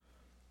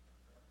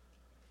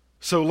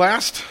So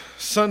last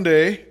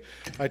Sunday,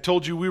 I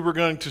told you we were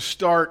going to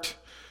start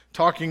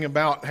talking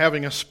about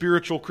having a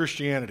spiritual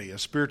Christianity, a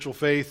spiritual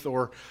faith,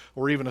 or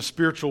even a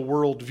spiritual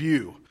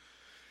worldview.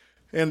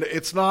 And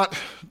it's not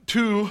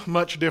too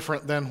much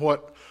different than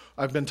what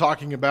I've been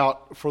talking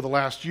about for the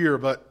last year,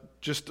 but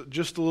just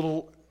a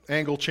little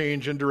angle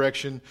change in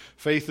direction.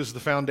 Faith is the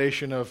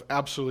foundation of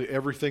absolutely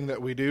everything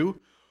that we do.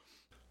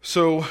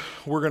 So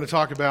we're going to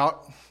talk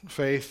about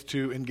faith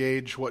to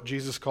engage what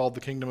Jesus called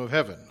the kingdom of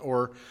heaven,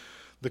 or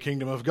the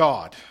kingdom of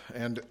God.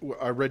 And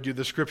I read you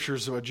the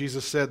scriptures of what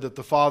Jesus said, that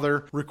the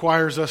Father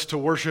requires us to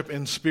worship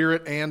in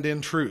spirit and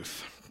in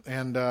truth.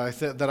 And I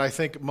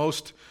think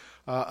most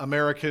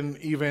American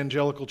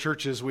evangelical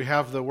churches, we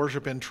have the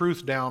worship in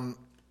truth down,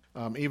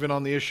 even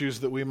on the issues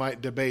that we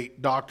might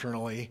debate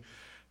doctrinally.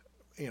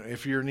 You know,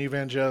 if you're an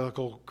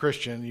evangelical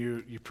Christian,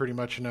 you pretty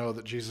much know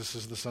that Jesus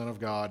is the Son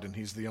of God and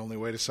He's the only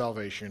way to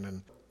salvation,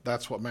 and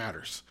that's what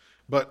matters.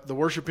 But the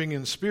worshiping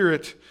in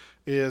spirit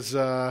is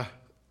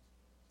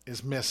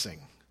missing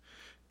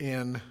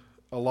in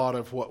a lot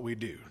of what we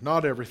do.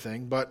 Not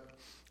everything, but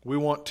we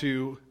want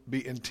to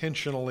be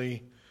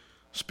intentionally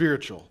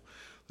spiritual.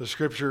 The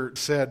scripture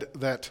said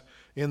that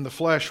in the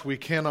flesh we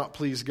cannot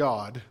please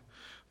God,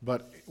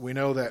 but we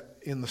know that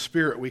in the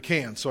spirit we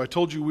can. So I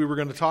told you we were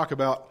going to talk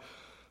about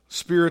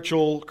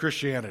spiritual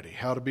Christianity,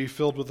 how to be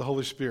filled with the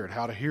Holy Spirit,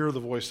 how to hear the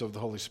voice of the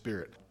Holy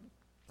Spirit,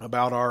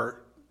 about our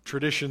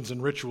traditions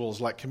and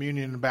rituals like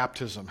communion and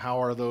baptism.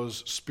 How are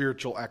those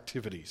spiritual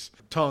activities?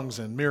 Tongues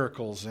and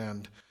miracles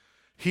and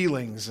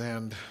healings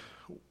and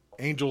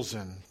angels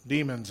and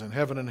demons and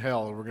heaven and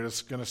hell. We're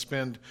just going to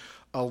spend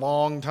a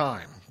long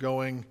time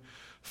going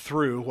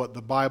through what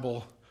the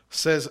Bible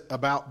says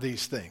about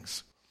these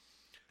things.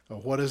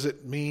 What does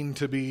it mean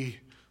to be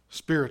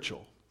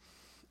spiritual?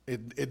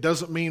 It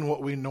doesn't mean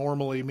what we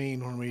normally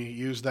mean when we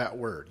use that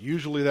word.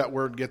 Usually that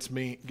word gets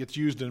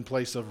used in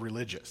place of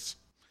religious.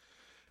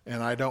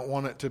 And I don't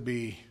want it to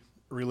be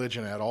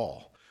religion at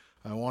all.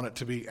 I want it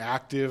to be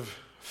active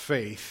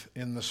faith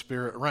in the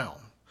spirit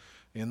realm,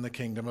 in the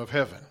kingdom of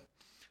heaven.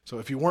 So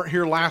if you weren't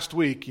here last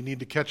week, you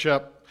need to catch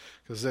up,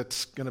 because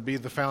that's going to be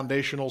the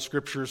foundational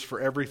scriptures for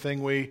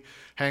everything we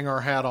hang our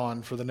hat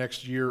on for the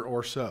next year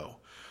or so.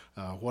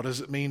 What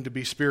does it mean to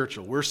be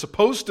spiritual? We're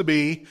supposed to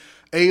be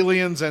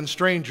aliens and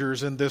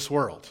strangers in this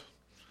world.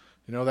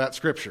 You know that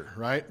scripture,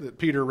 right? That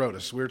Peter wrote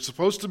us. We're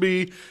supposed to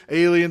be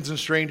aliens and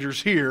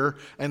strangers here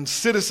and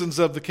citizens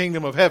of the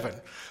kingdom of heaven.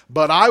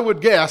 But I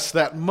would guess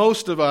that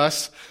most of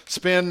us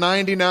spend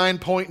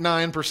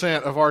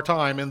 99.9% of our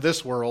time in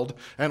this world,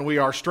 and we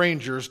are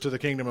strangers to the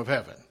kingdom of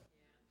heaven.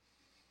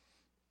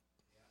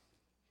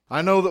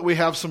 I know that we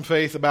have some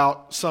faith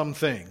about some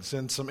things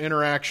and some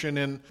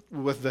interaction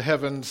with the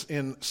heavens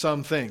in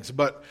some things,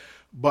 but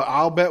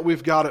I'll bet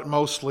we've got it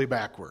mostly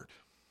backward.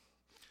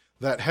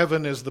 That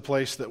heaven is the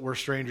place that we're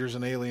strangers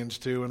and aliens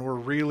to, and we're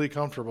really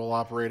comfortable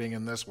operating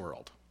in this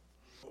world.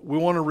 We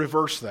want to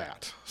reverse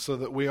that so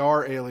that we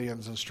are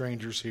aliens and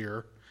strangers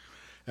here,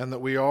 and that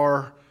we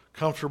are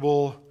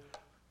comfortable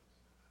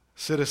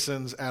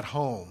citizens at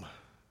home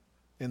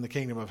in the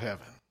kingdom of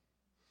heaven.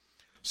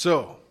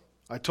 So,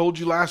 I told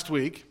you last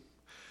week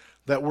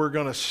that we're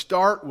going to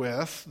start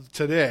with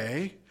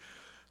today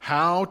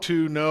how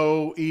to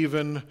know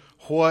even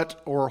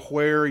what or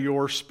where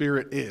your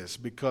spirit is,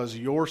 because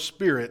your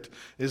spirit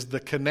is the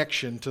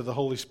connection to the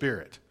Holy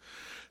Spirit.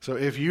 So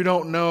if you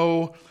don't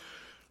know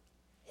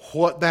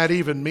what that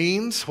even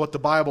means, what the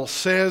Bible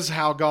says,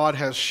 how God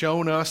has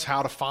shown us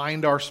how to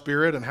find our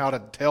spirit and how to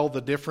tell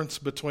the difference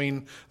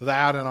between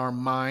that and our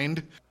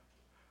mind,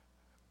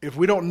 if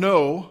we don't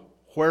know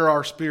where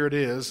our spirit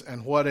is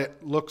and what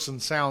it looks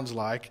and sounds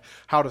like,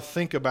 how to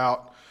think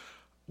about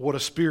what a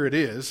spirit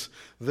is,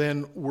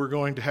 then we're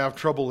going to have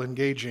trouble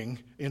engaging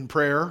in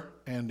prayer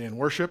and in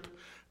worship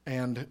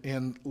and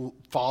in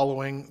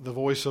following the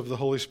voice of the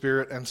Holy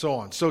Spirit and so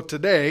on. So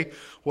today,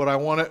 what I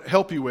want to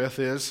help you with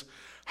is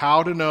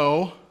how to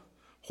know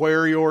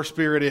where your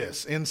spirit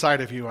is,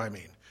 inside of you, I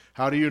mean.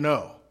 How do you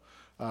know?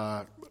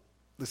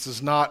 This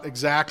is not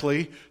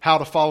exactly how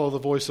to follow the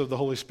voice of the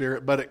Holy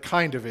Spirit, but it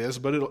kind of is.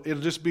 But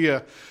it'll just be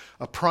a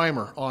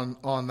primer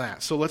on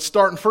that. So let's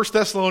start in 1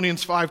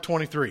 Thessalonians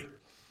 5:23.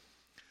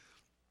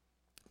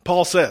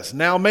 Paul says,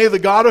 "Now may the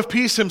God of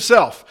peace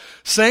himself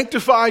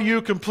sanctify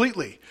you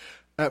completely."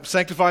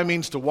 Sanctify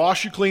means to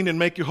wash you clean and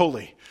make you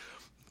holy.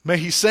 "May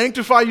he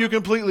sanctify you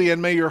completely,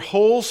 and may your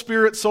whole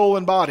spirit, soul,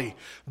 and body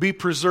be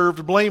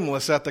preserved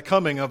blameless at the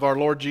coming of our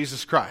Lord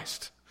Jesus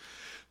Christ."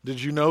 Did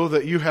you know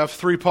that you have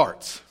three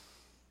parts?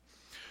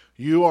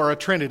 You are a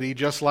trinity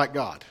just like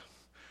God.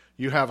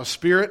 You have a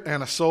spirit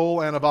and a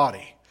soul and a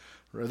body.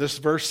 This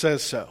verse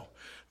says so.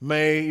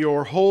 May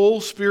your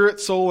whole spirit,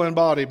 soul, and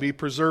body be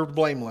preserved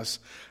blameless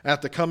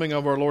at the coming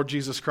of our Lord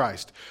Jesus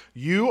Christ.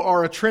 You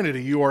are a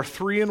trinity. You are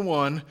three in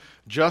one,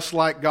 just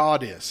like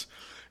God is.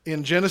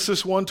 In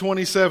Genesis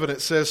 1:27 it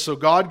says, "So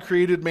God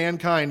created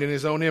mankind in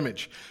his own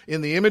image.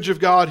 In the image of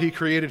God he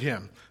created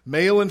him.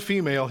 Male and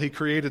female he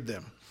created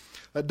them."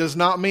 That does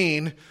not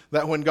mean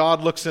that when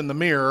God looks in the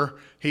mirror,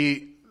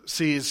 he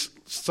sees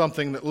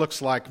something that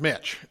looks like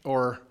Mitch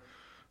or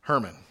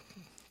Herman.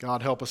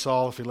 God help us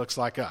all if he looks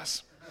like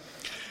us.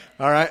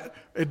 All right?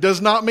 It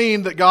does not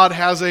mean that God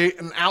has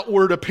an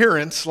outward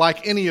appearance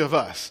like any of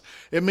us.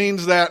 It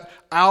means that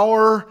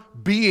our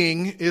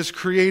being is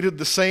created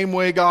the same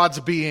way God's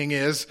being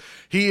is.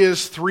 He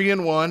is 3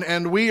 in 1,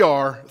 and we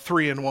are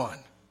 3 in 1.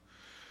 All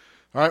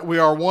right? We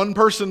are one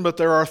person, but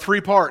there are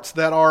 3 parts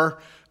that are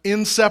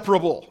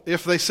inseparable.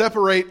 If they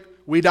separate,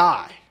 we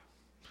die.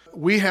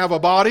 We have a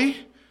body,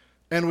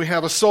 and we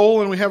have a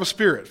soul, and we have a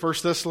spirit.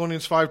 1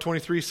 Thessalonians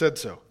 5:23 said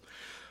so.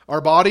 Our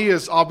body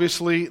is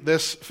obviously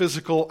this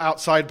physical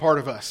outside part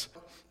of us.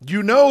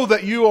 You know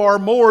that you are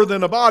more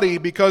than a body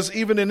because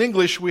even in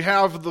English we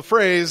have the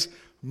phrase,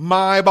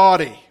 my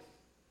body.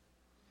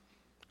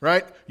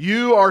 Right?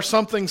 You are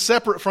something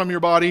separate from your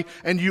body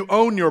and you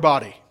own your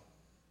body.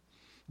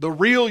 The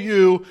real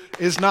you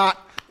is not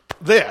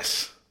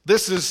this.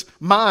 This is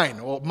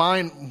mine. Well,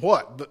 mine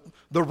what?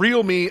 The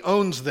real me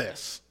owns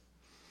this.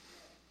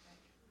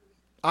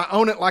 I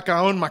own it like I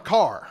own my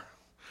car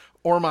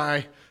or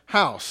my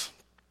house.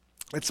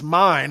 It's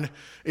mine.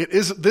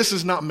 This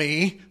is not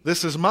me.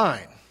 This is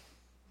mine.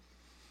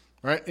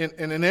 Right?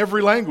 And in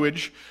every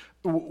language,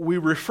 we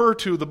refer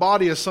to the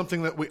body as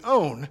something that we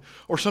own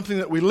or something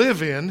that we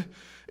live in.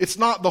 It's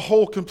not the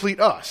whole complete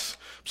us.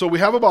 So we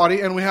have a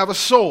body and we have a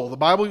soul. The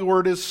Bible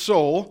word is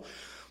soul.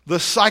 The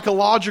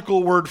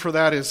psychological word for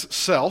that is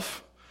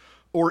self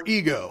or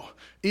ego.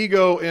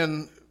 Ego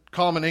in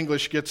common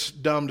English gets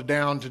dumbed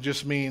down to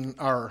just mean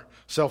our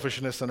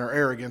selfishness and our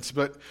arrogance.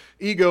 But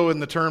ego in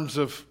the terms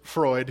of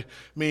Freud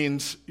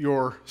means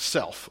your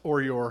self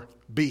or your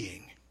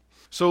being.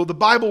 So the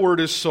Bible word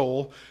is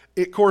soul.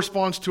 It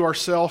corresponds to our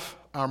self,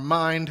 our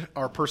mind,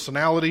 our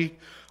personality,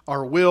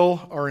 our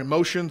will, our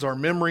emotions, our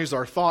memories,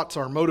 our thoughts,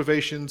 our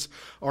motivations,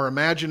 our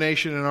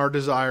imagination, and our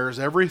desires.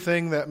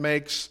 Everything that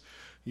makes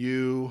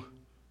you,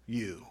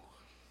 you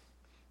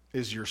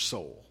is your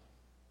soul.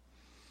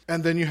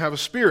 And then you have a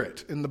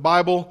spirit. In the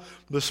Bible,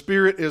 the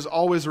spirit is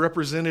always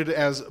represented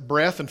as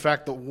breath. In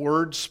fact, the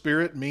word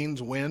spirit means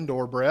wind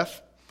or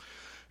breath.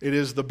 It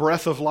is the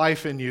breath of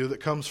life in you that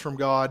comes from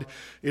God.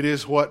 It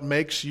is what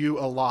makes you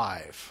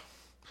alive.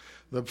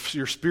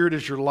 Your spirit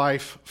is your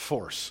life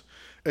force.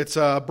 It's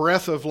a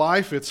breath of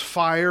life. It's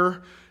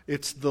fire.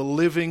 It's the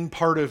living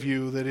part of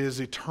you that is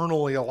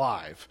eternally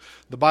alive.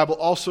 The Bible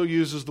also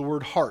uses the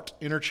word heart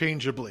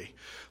interchangeably.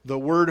 The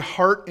word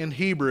heart in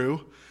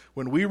Hebrew,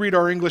 when we read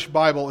our English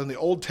Bible in the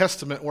Old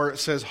Testament where it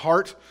says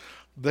heart,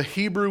 the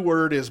Hebrew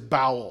word is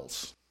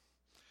bowels.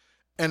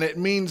 And it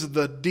means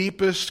the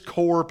deepest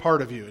core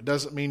part of you. It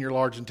doesn't mean your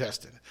large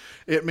intestine.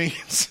 It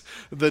means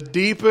the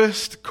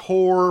deepest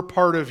core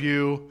part of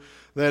you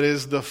that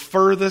is the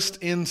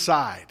furthest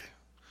inside.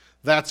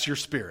 That's your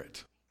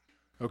spirit.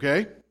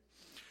 Okay?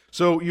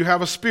 So you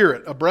have a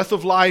spirit, a breath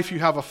of life, you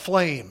have a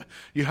flame,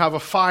 you have a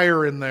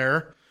fire in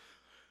there,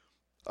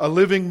 a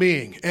living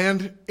being.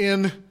 And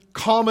in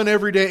common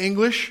everyday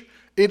English,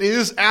 it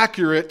is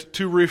accurate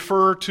to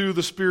refer to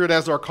the spirit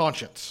as our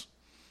conscience.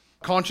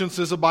 Conscience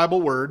is a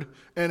Bible word,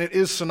 and it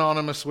is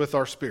synonymous with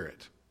our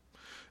spirit.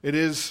 It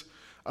is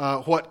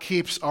what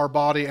keeps our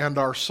body and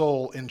our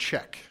soul in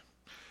check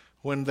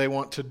when they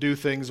want to do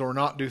things or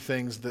not do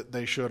things that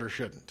they should or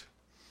shouldn't.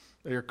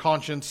 Your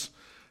conscience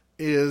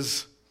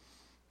is,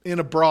 in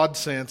a broad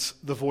sense,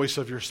 the voice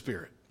of your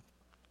spirit.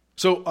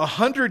 So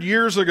 100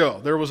 years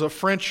ago, there was a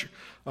French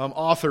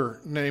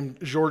author named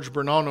Georges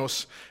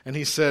Bernanos, and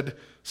he said,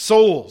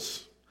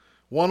 "Souls,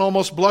 one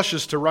almost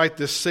blushes to write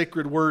this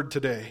sacred word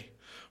today.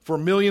 For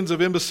millions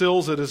of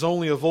imbeciles, it is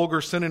only a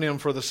vulgar synonym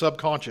for the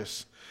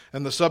subconscious,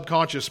 and the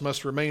subconscious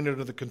must remain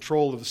under the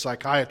control of the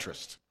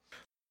psychiatrist."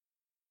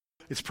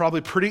 It's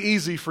probably pretty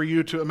easy for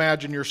you to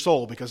imagine your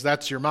soul because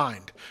that's your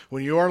mind.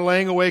 When you are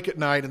laying awake at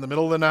night in the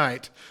middle of the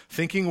night,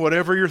 thinking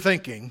whatever you're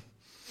thinking,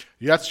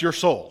 that's your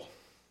soul.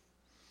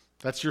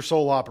 That's your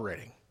soul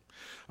operating.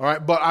 All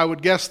right, but I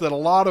would guess that a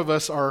lot of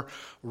us are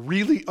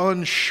really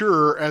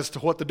unsure as to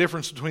what the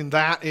difference between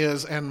that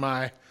is and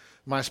my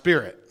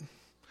spirit.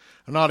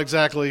 I'm not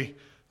exactly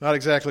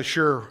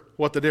sure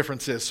what the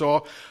difference is.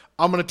 So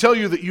I'm going to tell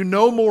you that you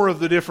know more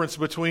of the difference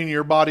between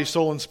your body,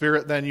 soul, and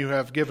spirit than you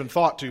have given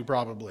thought to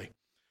probably.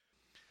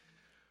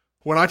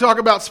 When I talk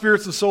about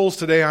spirits and souls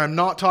today, I'm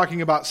not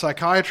talking about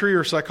psychiatry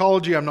or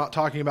psychology. I'm not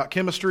talking about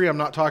chemistry. I'm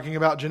not talking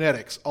about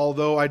genetics.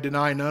 Although I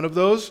deny none of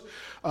those,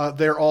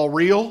 they're all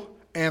real.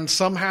 And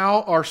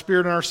somehow our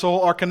spirit and our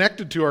soul are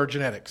connected to our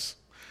genetics.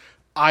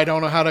 I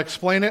don't know how to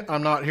explain it.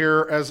 I'm not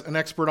here as an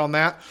expert on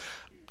that.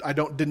 I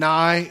don't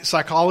deny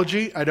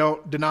psychology. I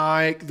don't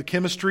deny the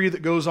chemistry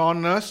that goes on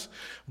in us.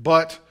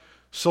 But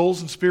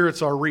souls and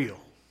spirits are real.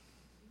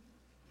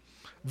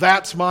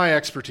 That's my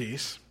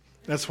expertise.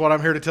 That's what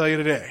I'm here to tell you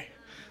today.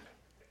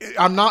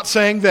 I'm not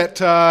saying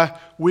that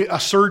a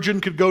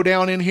surgeon could go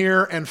down in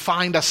here and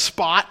find a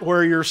spot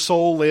where your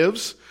soul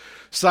lives.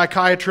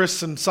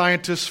 Psychiatrists and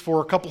scientists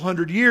for a couple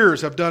hundred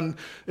years have done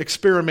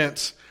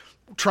experiments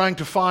trying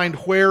to find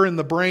where in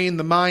the brain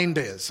the mind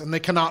is, and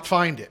they cannot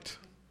find it.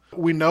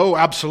 We know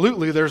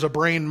absolutely there's a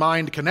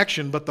brain-mind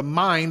connection, but the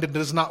mind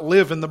does not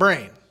live in the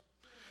brain.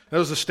 That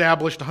was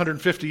established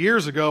 150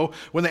 years ago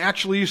when they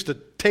actually used to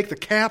take the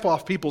cap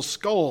off people's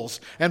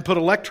skulls and put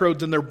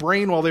electrodes in their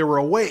brain while they were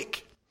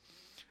awake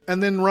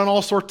and then run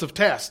all sorts of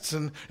tests.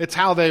 And it's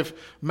how they've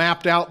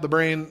mapped out the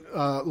brain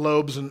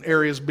lobes and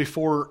areas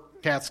before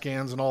CAT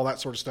scans and all that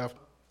sort of stuff.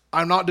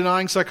 I'm not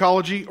denying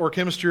psychology or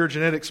chemistry or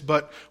genetics,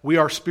 but we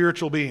are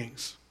spiritual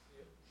beings.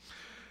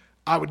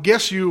 I would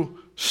guess you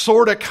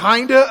sort of,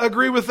 kind of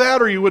agree with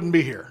that, or you wouldn't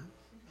be here.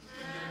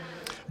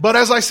 But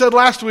as I said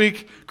last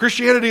week,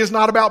 Christianity is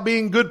not about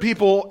being good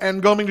people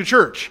and going to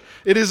church.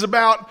 It is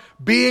about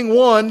being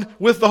one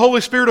with the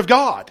Holy Spirit of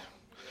God.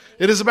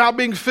 It is about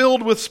being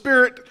filled with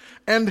Spirit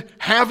and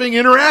having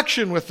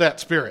interaction with that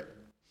Spirit.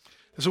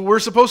 So we're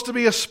supposed to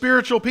be a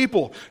spiritual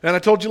people. And I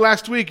told you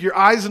last week, your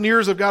eyes and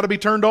ears have got to be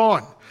turned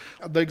on.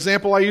 The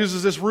example I use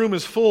is this room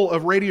is full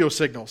of radio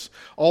signals.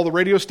 All the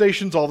radio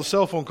stations, all the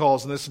cell phone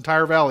calls in this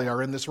entire valley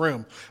are in this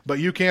room. But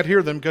you can't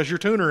hear them because your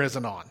tuner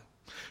isn't on.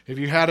 If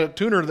you had a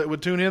tuner that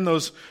would tune in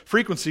those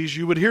frequencies,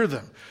 you would hear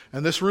them.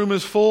 And this room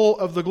is full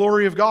of the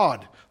glory of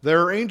God.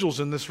 There are angels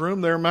in this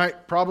room. There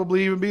might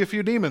probably even be a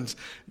few demons.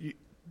 You've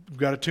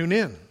got to tune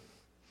in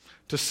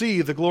to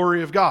see the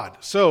glory of God.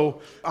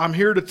 So I'm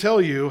here to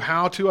tell you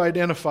how to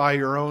identify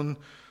your own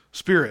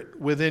spirit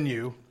within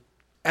you.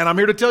 And I'm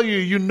here to tell you,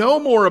 you know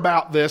more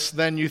about this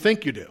than you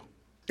think you do.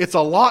 It's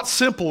a lot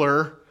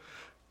simpler.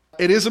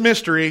 It is a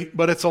mystery,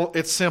 but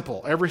it's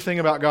simple. Everything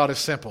about God is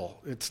simple.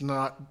 It's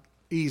not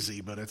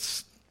easy, but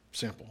it's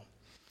simple.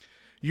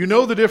 You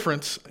know the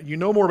difference. You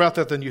know more about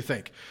that than you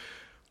think.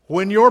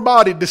 When your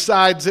body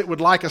decides it would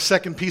like a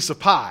second piece of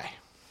pie,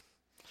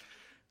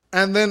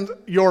 and then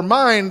your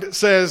mind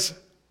says,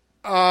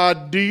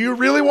 do you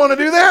really want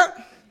to do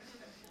that?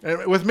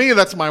 And with me,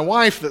 that's my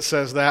wife that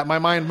says that. My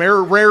mind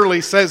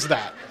rarely says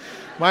that.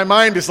 My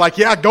mind is like,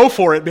 yeah, go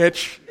for it,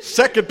 bitch.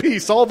 Second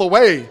piece all the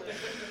way.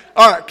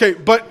 All right, okay,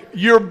 but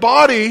your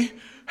body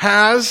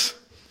has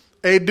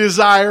a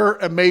desire,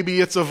 and maybe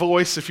it's a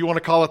voice, if you want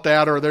to call it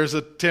that, or there's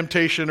a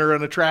temptation or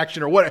an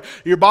attraction or whatever.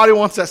 Your body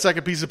wants that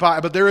second piece of pie,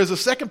 but there is a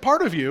second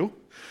part of you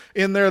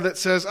in there that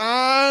says,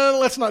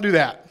 let's not do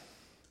that.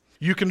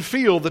 You can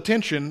feel the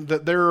tension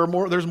that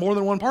there's more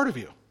than one part of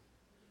you.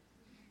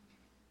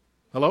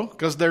 Hello?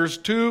 Because there's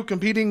two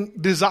competing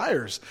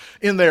desires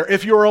in there.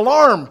 If your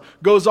alarm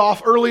goes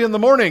off early in the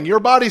morning,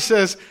 your body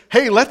says,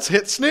 hey, let's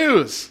hit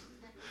snooze.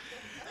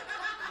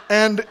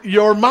 And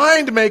your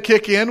mind may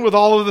kick in with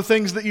all of the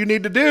things that you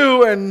need to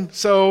do. And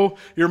so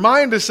your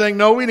mind is saying,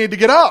 no, we need to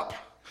get up.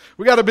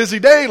 We got a busy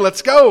day.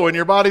 Let's go. And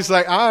your body's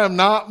like, I'm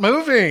not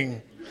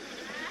moving.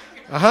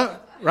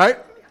 Right?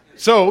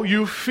 So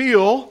you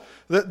feel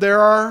that there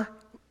are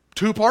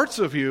two parts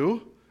of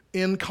you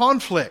in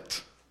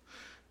conflict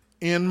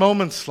in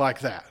moments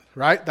like that,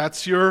 right?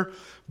 That's your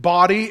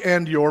body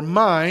and your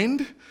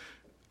mind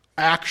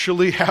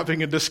actually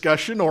having a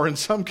discussion, or in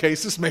some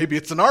cases, maybe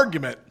it's an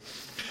argument.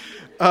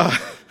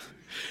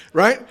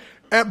 Right?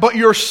 But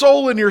your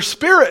soul and your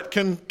spirit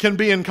can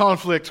be in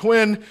conflict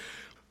when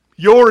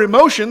your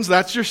emotions,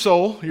 that's your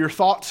soul, your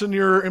thoughts and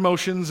your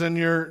emotions and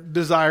your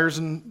desires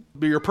and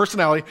your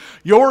personality,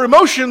 your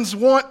emotions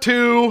want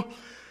to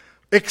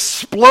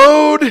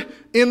explode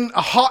in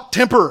a hot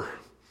temper.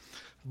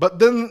 But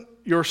then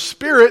your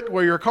spirit,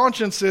 where your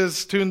conscience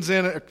is, chimes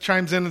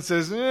in and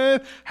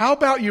says, how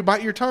about you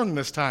bite your tongue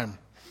this time?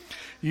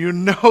 You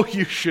know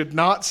you should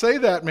not say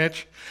that,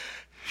 Mitch.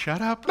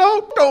 Shut up.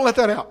 No, don't let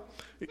that out.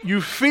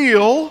 You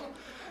feel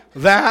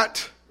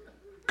that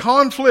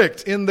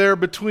conflict in there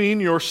between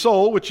your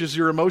soul, which is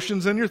your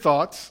emotions and your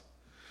thoughts,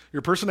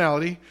 your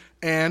personality,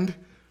 and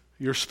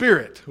your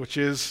spirit, which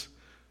is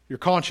your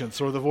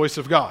conscience or the voice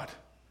of God.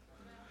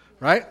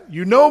 Right?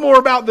 You know more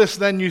about this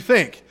than you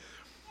think.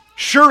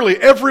 Surely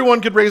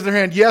everyone could raise their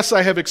hand. Yes,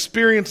 I have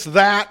experienced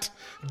that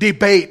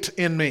debate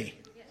in me.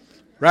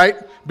 Right?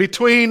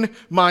 Between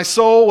my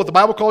soul, what the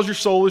Bible calls your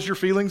soul is your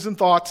feelings and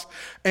thoughts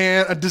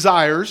and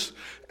desires,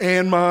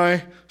 and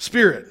my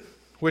spirit,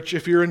 which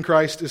if you're in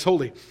Christ is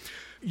holy.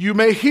 You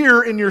may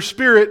hear in your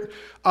spirit,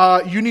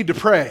 you need to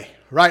pray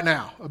right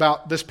now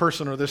about this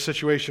person or this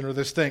situation or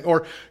this thing.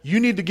 Or you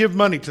need to give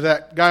money to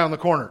that guy on the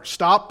corner.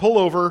 Stop, pull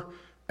over,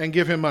 and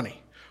give him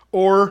money.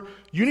 Or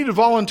you need to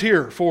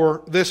volunteer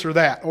for this or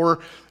that. Or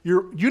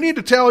you need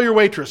to tell your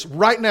waitress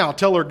right now,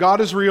 tell her God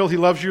is real, He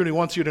loves you, and He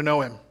wants you to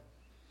know Him.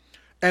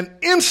 And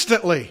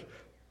instantly,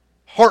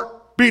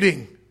 heart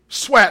beating,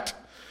 sweat,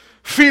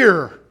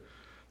 fear.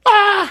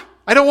 I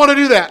don't want to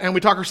do that. And we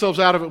talk ourselves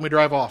out of it and we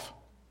drive off.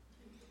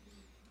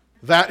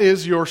 That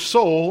is your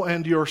soul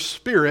and your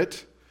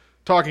spirit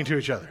talking to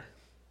each other.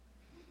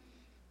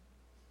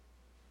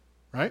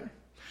 Right?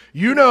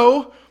 You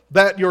know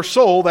that your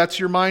soul, that's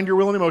your mind, your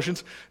will, and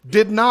emotions,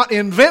 did not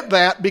invent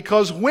that,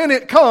 because when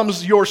it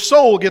comes, your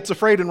soul gets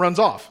afraid and runs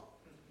off.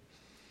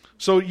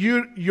 So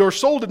your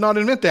soul did not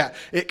invent that.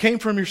 It came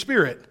from your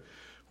spirit,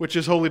 which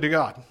is holy to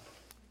God.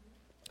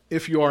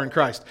 if you are in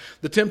Christ.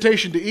 The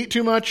temptation to eat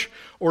too much,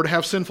 or to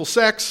have sinful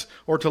sex,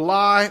 or to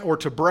lie, or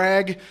to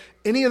brag,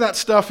 any of that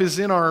stuff is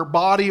in our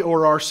body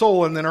or our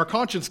soul, and then our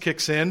conscience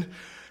kicks in,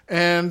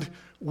 and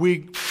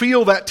we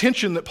feel that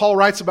tension that Paul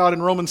writes about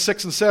in Romans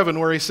 6 and 7,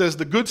 where he says,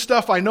 the good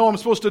stuff I know I'm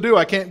supposed to do,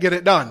 I can't get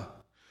it done.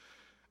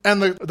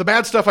 And the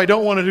bad stuff I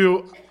don't want to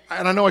do,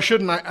 and I know I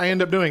shouldn't, I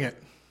end up doing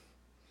it.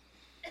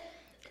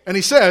 And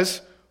he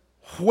says,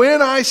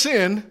 when I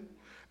sin,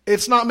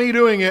 it's not me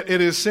doing it,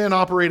 it is sin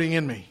operating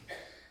in me.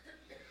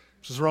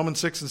 This is Romans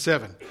 6 and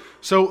 7.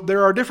 So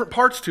there are different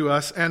parts to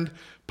us, and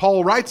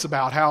Paul writes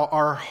about how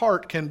our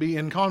heart can be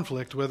in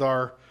conflict with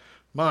our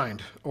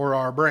mind or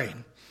our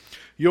brain.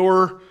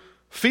 Your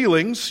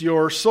feelings,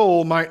 your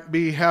soul might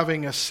be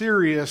having a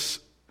serious,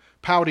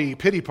 pouty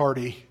pity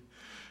party,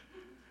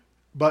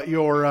 but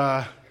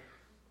your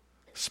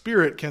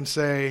spirit can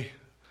say,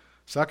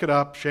 suck it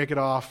up, shake it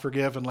off,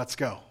 forgive, and let's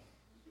go.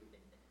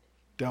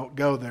 Don't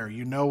go there.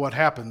 You know what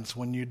happens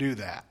when you do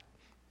that.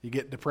 You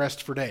get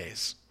depressed for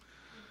days.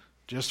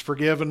 Just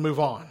forgive and move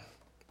on.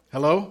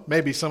 Hello?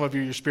 Maybe some of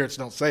you, your spirits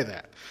don't say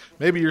that.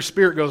 Maybe your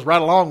spirit goes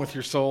right along with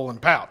your soul and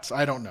pouts.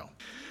 I don't know.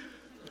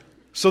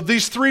 So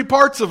these three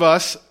parts of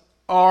us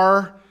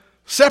are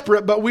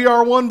separate, but we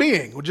are one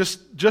being,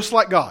 just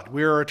like God.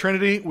 We are a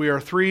Trinity. We are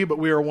three, but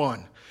we are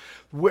one.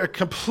 We're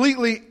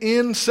completely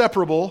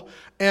inseparable,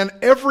 and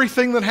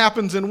everything that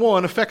happens in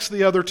one affects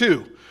the other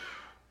two.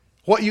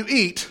 What you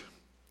eat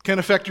can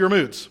affect your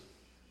moods.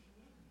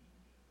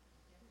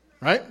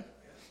 Right?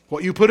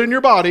 What you put in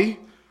your body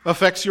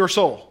affects your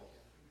soul.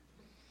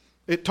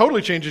 It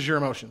totally changes your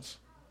emotions.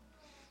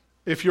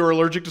 If you're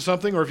allergic to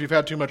something or if you've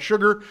had too much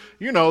sugar,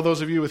 you know,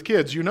 those of you with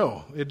kids, you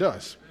know it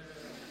does.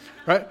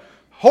 Right?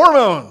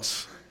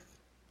 Hormones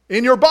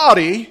in your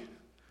body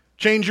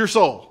change your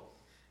soul.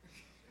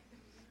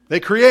 They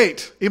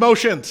create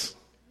emotions,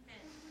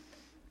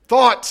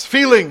 thoughts,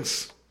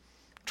 feelings,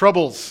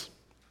 troubles.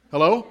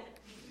 Hello?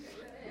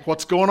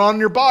 What's going on in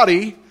your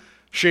body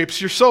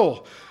shapes your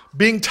soul.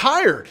 Being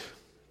tired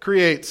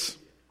creates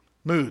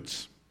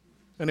moods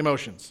and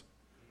emotions.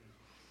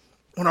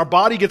 When our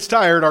body gets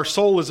tired, our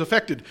soul is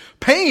affected.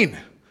 Pain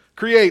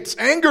creates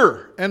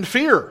anger and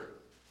fear.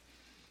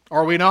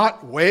 Are we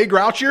not way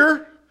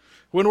grouchier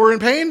when we're in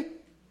pain?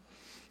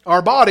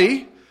 Our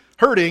body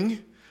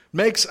hurting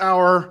makes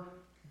our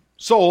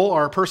soul,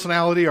 our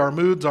personality, our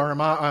moods, our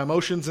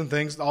emotions and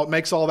things,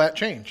 makes all that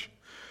change.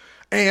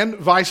 And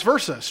vice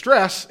versa.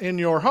 Stress in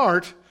your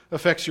heart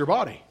affects your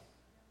body.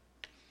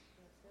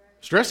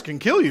 Stress can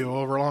kill you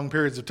over long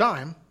periods of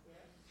time.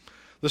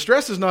 The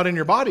stress is not in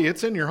your body,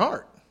 it's in your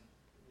heart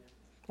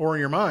or in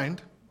your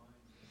mind.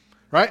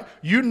 Right?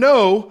 You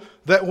know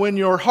that when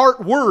your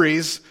heart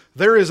worries,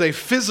 there is a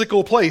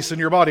physical place in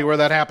your body where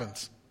that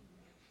happens.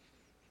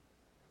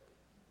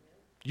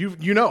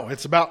 You know,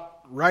 it's about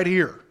right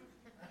here.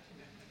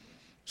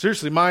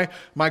 Seriously, my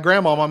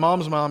grandma, my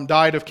mom's mom,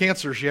 died of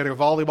cancer. She had a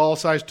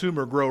volleyball-sized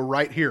tumor grow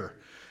right here.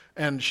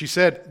 And she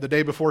said the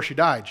day before she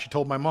died, she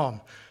told my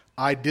mom,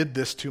 I did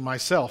this to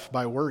myself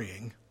by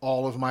worrying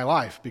all of my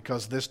life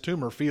because this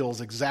tumor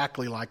feels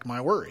exactly like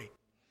my worry.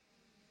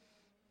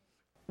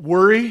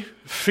 Worry,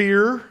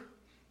 fear,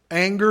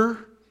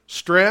 anger,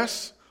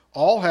 stress,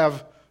 all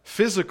have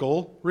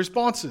physical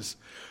responses.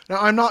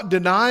 Now, I'm not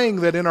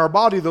denying that in our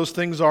body those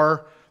things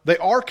are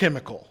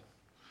chemical.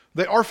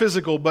 They are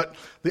physical, but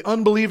the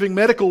unbelieving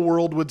medical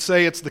world would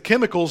say it's the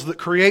chemicals that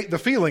create the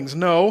feelings.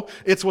 No,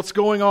 it's what's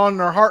going on in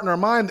our heart and our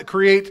mind that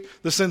create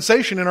the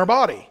sensation in our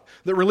body,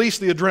 that release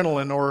the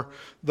adrenaline or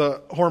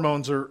the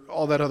hormones or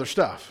all that other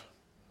stuff.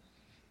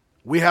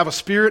 We have a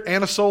spirit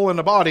and a soul and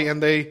a body,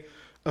 and they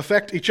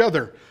affect each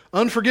other.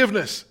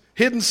 Unforgiveness,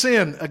 hidden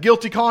sin, a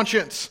guilty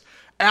conscience,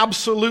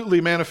 absolutely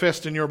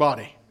manifest in your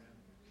body.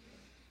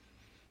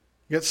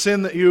 You got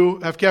sin that you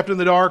have kept in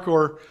the dark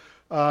or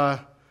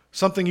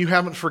something you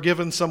haven't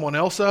forgiven someone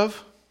else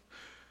of.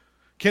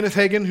 Kenneth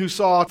Hagin, who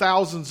saw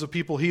thousands of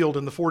people healed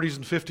in the 40s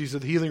and 50s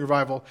of the healing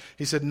revival,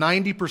 he said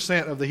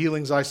 90% of the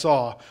healings I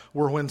saw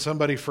were when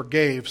somebody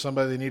forgave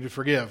somebody they needed to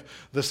forgive.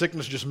 The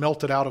sickness just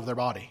melted out of their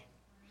body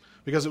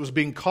because it was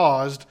being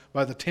caused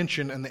by the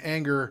tension and the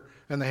anger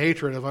and the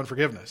hatred of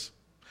unforgiveness.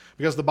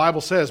 Because the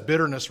Bible says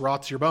bitterness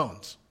rots your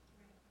bones.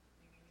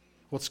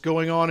 What's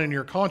going on in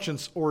your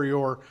conscience or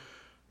your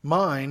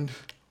mind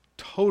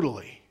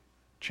totally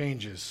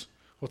changes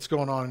what's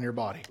going on in your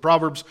body.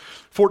 Proverbs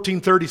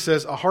 14:30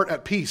 says, a heart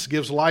at peace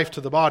gives life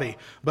to the body,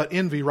 but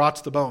envy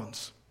rots the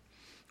bones.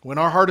 When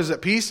our heart is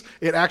at peace,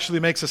 it actually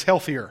makes us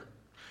healthier.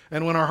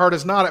 And when our heart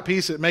is not at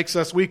peace, it makes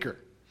us weaker.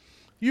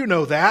 You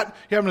know that.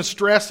 You're having a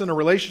stress in a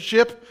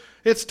relationship,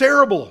 it's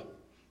terrible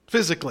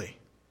physically.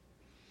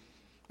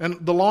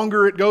 And the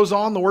longer it goes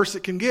on, the worse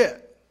it can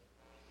get.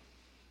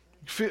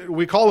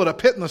 We call it a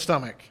pit in the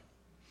stomach.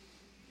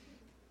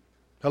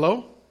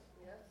 Hello?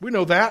 We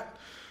know that.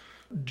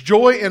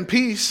 Joy and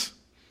peace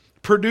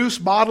produce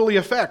bodily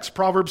effects.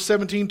 Proverbs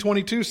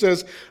 17:22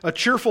 says, a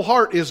cheerful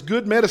heart is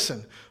good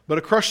medicine, but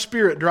a crushed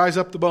spirit dries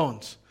up the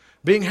bones.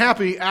 Being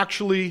happy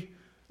actually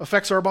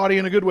affects our body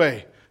in a good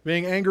way.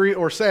 Being angry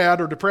or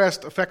sad or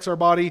depressed affects our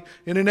body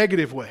in a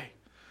negative way.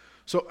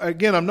 So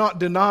again, I'm not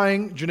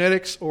denying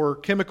genetics or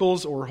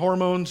chemicals or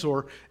hormones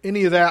or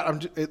any of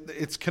that.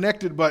 It's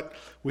connected, but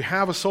we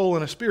have a soul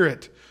and a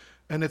spirit.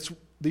 And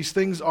these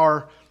things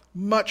are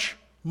much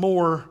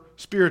more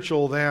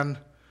spiritual than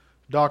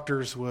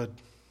doctors would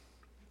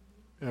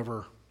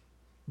ever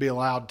be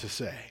allowed to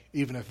say,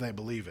 even if they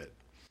believe it.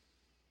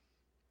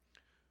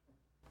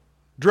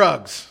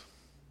 Drugs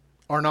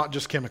are not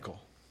just chemical.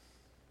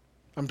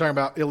 I'm talking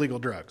about illegal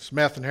drugs,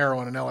 meth and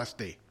heroin and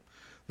LSD.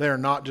 They are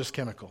not just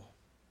chemical.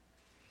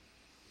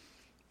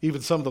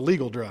 Even some of the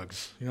legal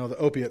drugs, the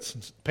opiates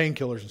and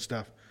painkillers and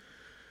stuff.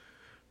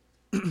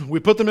 We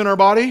put them in our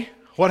body,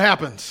 what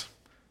happens?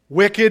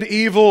 Wicked,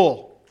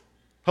 evil,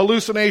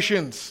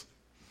 hallucinations,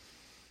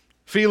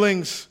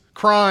 feelings,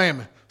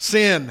 crime,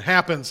 sin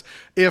happens.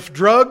 If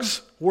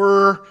drugs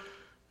were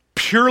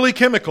purely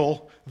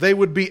chemical, they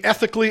would be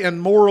ethically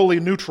and morally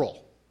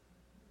neutral.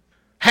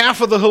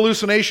 Half of the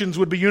hallucinations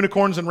would be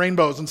unicorns and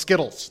rainbows and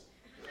Skittles.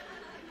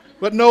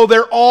 But no,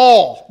 they're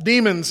all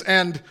demons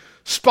and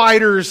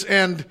spiders,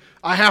 and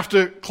I have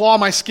to claw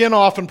my skin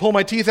off and pull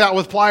my teeth out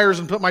with pliers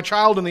and put my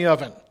child in the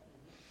oven.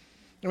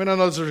 I know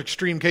those are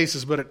extreme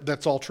cases, but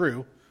that's all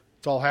true.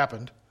 It's all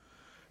happened.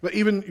 But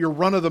even your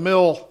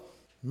run-of-the-mill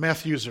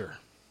meth user,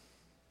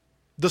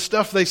 the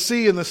stuff they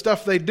see and the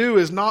stuff they do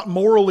is not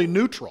morally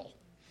neutral.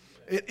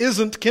 It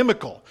isn't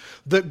chemical.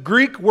 The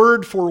Greek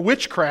word for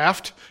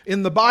witchcraft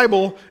in the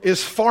Bible is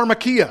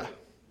pharmakia.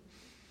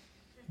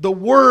 The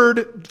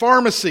word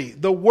pharmacy,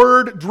 the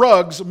word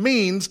drugs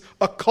means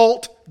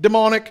occult,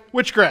 demonic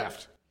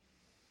witchcraft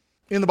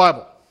in the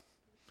Bible.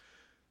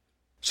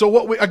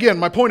 So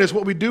my point is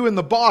what we do in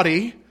the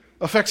body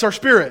affects our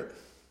spirit.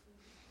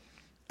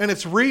 And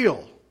it's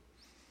real.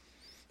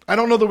 I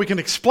don't know that we can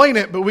explain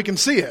it, but we can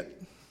see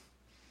it.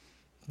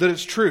 That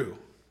it's true.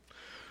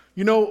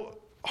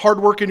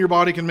 Hard work in your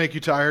body can make you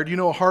tired.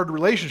 A hard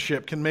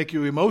relationship can make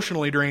you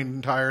emotionally drained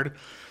and tired.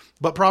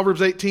 But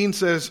Proverbs 18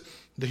 says,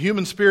 the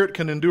human spirit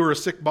can endure a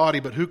sick body,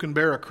 but who can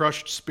bear a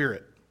crushed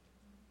spirit?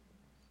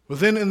 Well,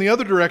 then in the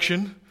other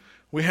direction,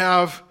 we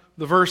have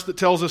the verse that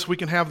tells us we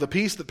can have the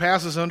peace that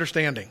passes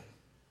understanding.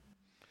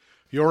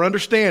 Your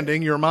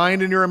understanding, your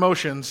mind and your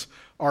emotions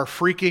are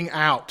freaking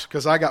out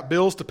because I got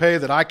bills to pay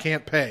that I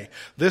can't pay.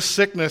 This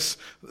sickness,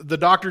 the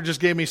doctor just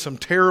gave me some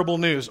terrible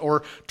news,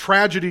 or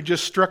tragedy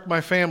just struck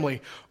my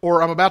family,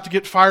 or I'm about to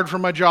get fired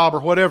from my job, or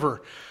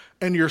whatever.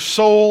 And your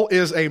soul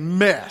is a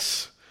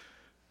mess.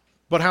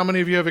 But how many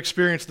of you have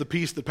experienced the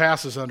peace that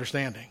passes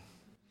understanding?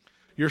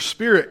 Your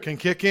spirit can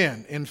kick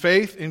in. In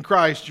faith, in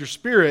Christ, your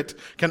spirit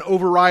can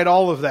override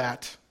all of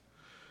that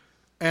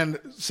and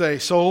say,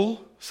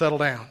 soul, settle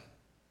down.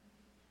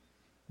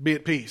 Be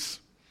at peace.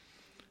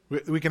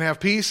 We can have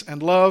peace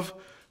and love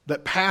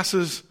that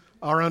passes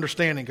our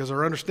understanding, because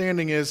our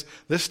understanding is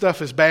this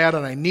stuff is bad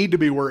and I need to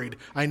be worried.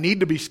 I need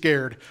to be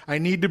scared. I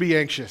need to be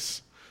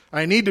anxious.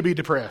 I need to be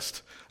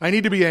depressed. I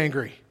need to be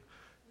angry.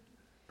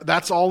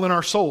 That's all in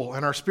our soul,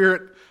 and our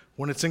spirit,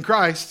 when it's in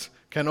Christ,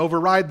 can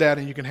override that,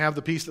 and you can have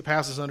the peace that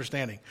passes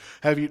understanding.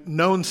 Have you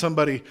known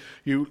somebody,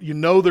 you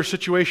know their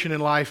situation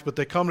in life, but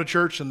they come to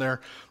church and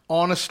they're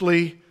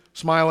honestly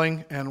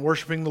smiling and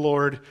worshiping the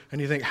Lord,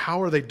 and you think,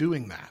 how are they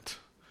doing that?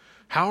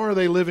 How are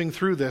they living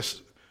through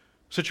this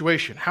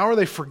situation? How are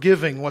they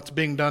forgiving what's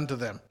being done to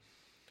them?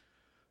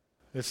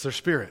 It's their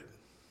spirit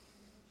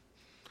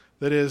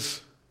that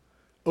is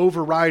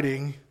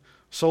overriding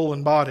soul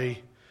and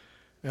body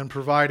and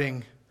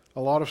providing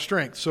a lot of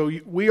strength. So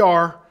we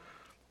are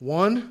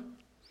one,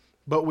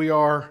 but we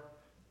are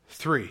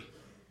three.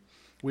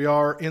 We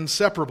are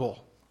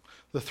inseparable.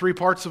 The three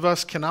parts of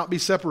us cannot be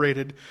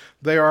separated.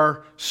 They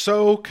are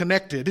so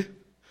connected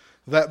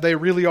that they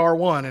really are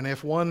one. And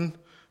if one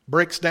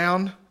breaks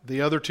down,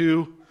 the other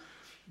two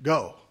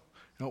go.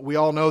 We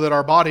all know that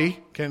our body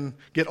can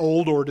get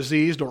old or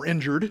diseased or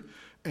injured.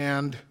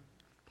 And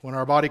when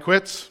our body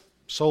quits,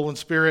 soul and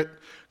spirit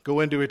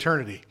go into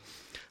eternity.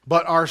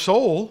 But our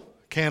soul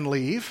can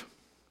leave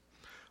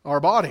our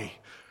body.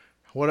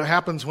 What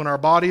happens when our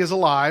body is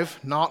alive,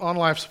 not on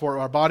life support,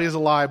 our body is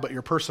alive, but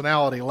your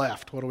personality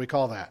left? What do we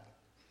call that?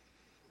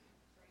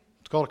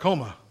 It's called a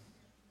coma.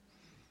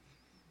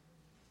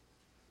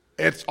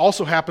 It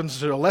also happens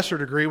to a lesser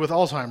degree with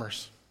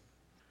Alzheimer's.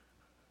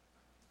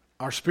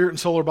 Our spirit and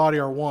soul body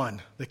are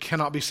one. They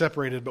cannot be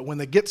separated, but when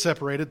they get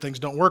separated, things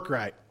don't work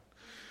right.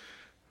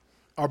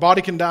 Our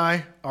body can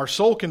die, our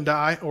soul can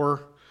die,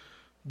 or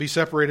be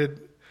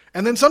separated.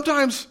 And then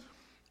sometimes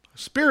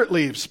spirit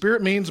leaves.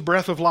 Spirit means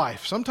breath of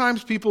life.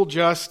 Sometimes people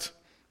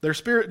their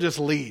spirit just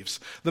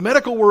leaves. The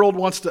medical world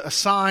wants to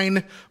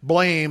assign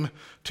blame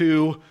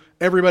to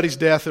everybody's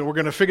death, and we're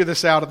going to figure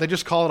this out, and they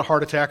just call it a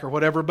heart attack or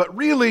whatever. But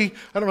really,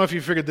 I don't know if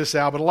you figured this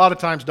out, but a lot of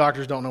times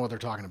doctors don't know what they're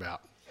talking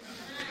about.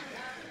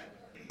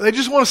 They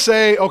just want to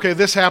say, okay,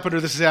 this happened or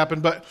this has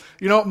happened. But,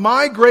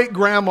 my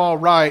great-grandma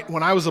Wright,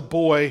 when I was a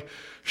boy,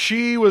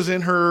 she was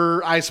in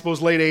her, I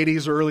suppose, late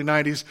 80s or early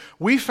 90s.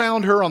 We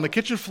found her on the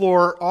kitchen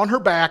floor, on her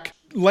back,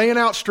 laying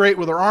out straight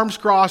with her arms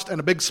crossed and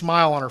a big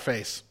smile on her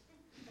face.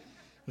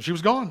 She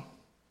was gone.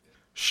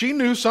 She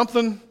knew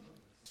something,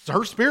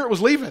 her spirit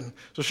was leaving.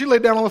 So she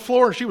laid down on the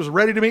floor and she was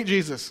ready to meet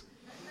Jesus.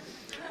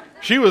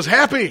 She was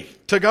happy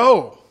to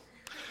go.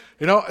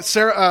 You know,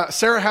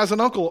 Sarah has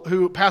an uncle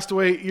who passed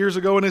away years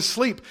ago in his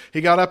sleep.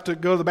 He got up to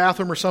go to the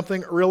bathroom or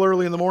something real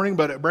early in the morning,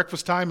 but at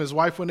breakfast time his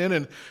wife went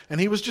in and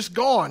he was just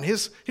gone. He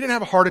didn't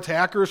have a heart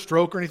attack or a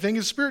stroke or anything.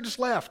 His spirit just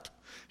left.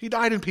 He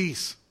died in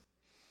peace.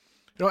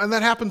 You know, and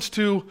that happens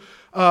to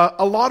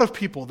a lot of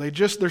people.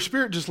 Their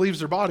spirit just leaves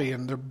their body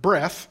and their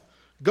breath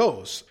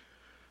goes.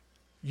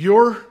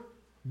 Your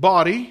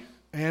body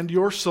and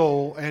your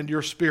soul and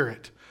your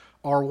spirit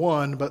are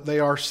one, but they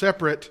are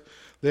separate.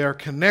 They are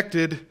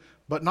connected.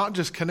 But not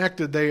just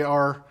connected, they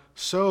are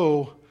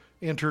so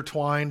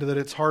intertwined that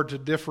it's hard to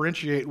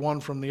differentiate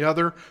one from the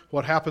other.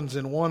 What happens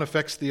in one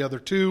affects the other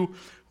too.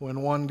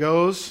 When one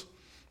goes,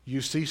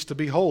 you cease to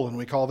be whole, and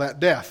we call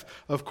that death.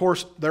 Of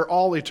course, they're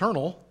all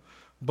eternal,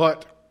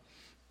 but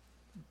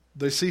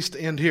they cease to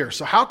end here.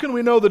 So how can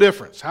we know the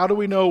difference? How do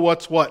we know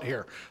what's what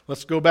here?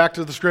 Let's go back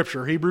to the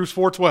scripture, Hebrews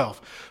 4:12.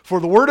 For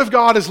the word of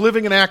God is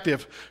living and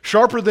active,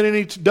 sharper than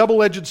any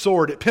double-edged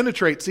sword. It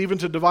penetrates even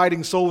to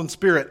dividing soul and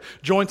spirit,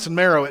 joints and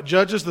marrow. It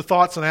judges the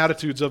thoughts and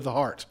attitudes of the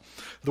heart.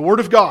 The word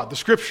of God, the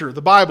scripture,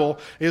 the Bible,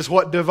 is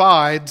what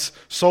divides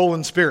soul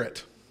and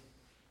spirit.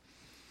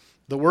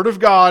 The word of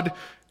God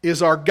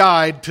is our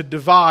guide to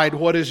divide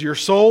what is your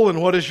soul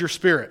and what is your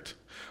spirit.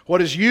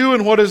 What is you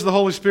and what is the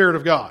Holy Spirit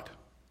of God.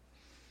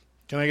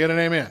 Can I get an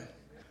amen?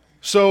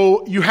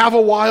 So you have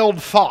a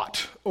wild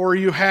thought, or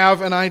you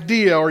have an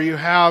idea, or you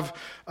have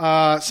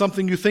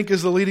something you think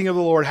is the leading of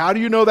the Lord. How do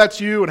you know that's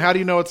you, and how do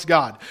you know it's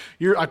God?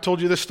 I've told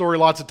you this story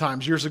lots of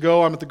times. Years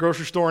ago, I'm at the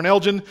grocery store in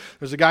Elgin.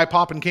 There's a guy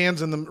popping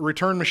cans in the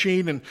return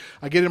machine, and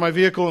I get in my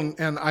vehicle,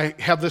 and I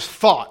have this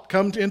thought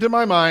come into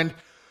my mind,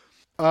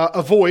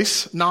 a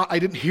voice. I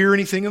didn't hear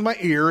anything in my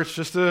ear. It's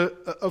just a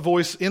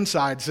voice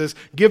inside says,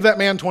 "Give that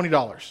man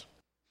 $20."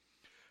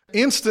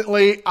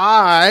 Instantly,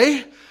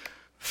 I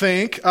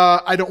think,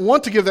 I don't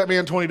want to give that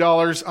man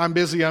 $20. I'm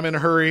busy, I'm in a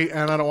hurry,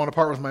 and I don't want to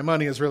part with my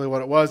money is really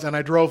what it was. And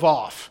I drove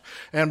off.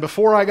 And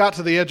before I got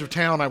to the edge of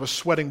town, I was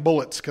sweating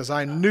bullets because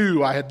I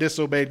knew I had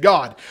disobeyed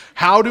God.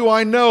 How do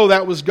I know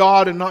that was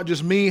God and not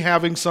just me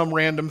having some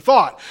random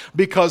thought?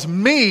 Because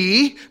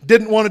me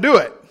didn't want to do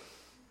it.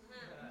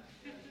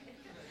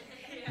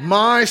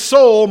 My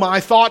soul, my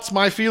thoughts,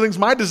 my feelings,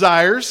 my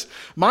desires,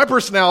 my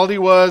personality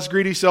was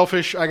greedy,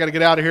 selfish. I got to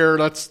get out of here.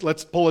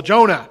 Let's pull a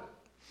Jonah.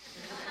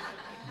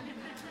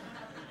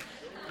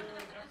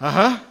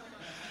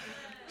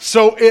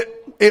 So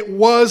it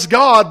was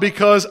God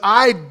because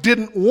I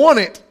didn't want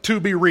it to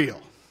be real.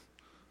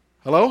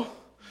 Hello?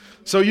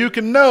 So you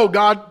can know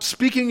God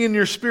speaking in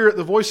your spirit,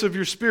 the voice of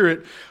your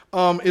spirit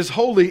is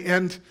holy,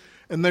 and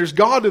there's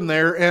God in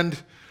there. And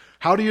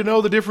how do you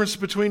know the difference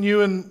between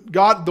you and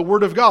God, the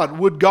Word of God?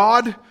 Would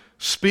God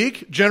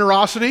speak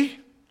generosity?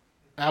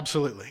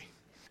 Absolutely.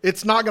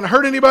 It's not going to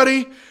hurt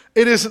anybody.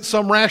 It isn't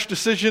some rash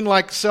decision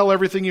like sell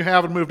everything you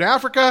have and move to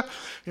Africa.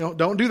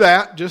 Don't do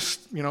that.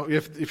 Just,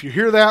 if you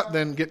hear that,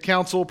 then get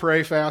counsel,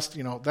 pray, fast.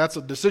 That's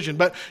a decision.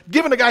 But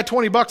giving a guy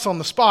 $20 on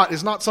the spot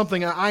is not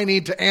something I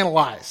need to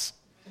analyze.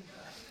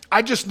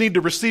 I just need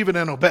to receive it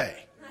and obey.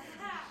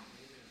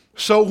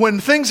 So when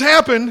things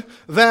happen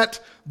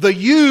that the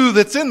you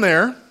that's in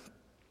there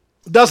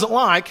doesn't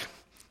like,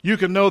 you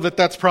can know that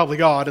that's probably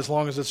God as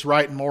long as it's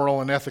right and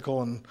moral and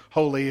ethical and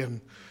holy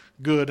and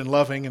good and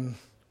loving and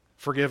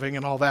forgiving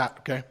and all that,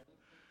 okay?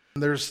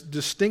 There's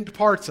distinct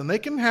parts, and they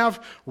can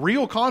have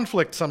real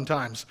conflict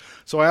sometimes.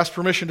 So I asked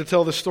permission to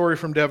tell this story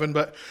from Devin,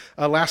 but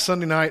last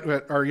Sunday night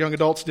at our young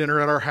adults dinner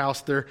at our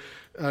house,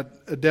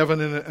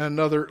 Devin and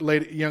another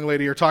young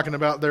lady are talking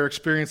about their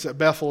experience at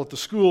Bethel at the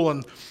school,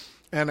 and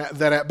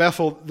that at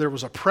Bethel there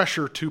was a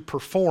pressure to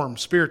perform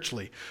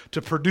spiritually,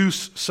 to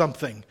produce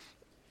something.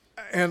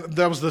 And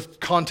that was the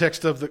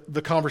context of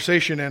the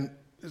conversation, and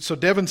so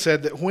Devin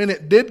said that when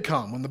it did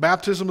come, when the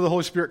baptism of the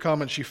Holy Spirit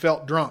come and she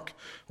felt drunk,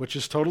 which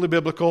is totally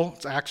biblical,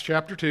 it's Acts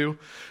chapter 2,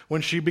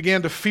 when she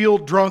began to feel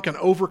drunk and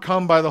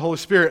overcome by the Holy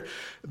Spirit,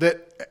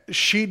 that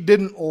she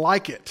didn't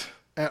like it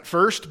at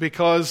first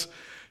because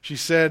she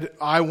said,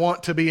 I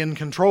want to be in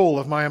control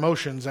of my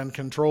emotions and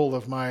control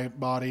of my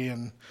body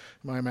and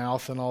my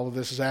mouth, and all of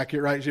this is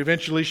accurate, right?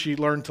 Eventually she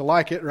learned to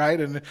like it, right?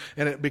 And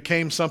it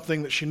became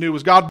something that she knew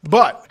was God.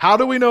 But how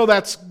do we know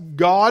that's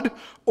God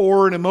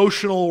or an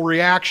emotional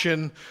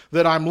reaction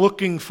that I'm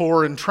looking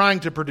for and trying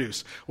to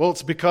produce? Well,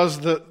 it's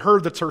because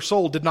that's her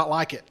soul did not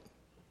like it.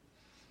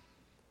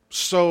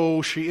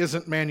 So she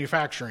isn't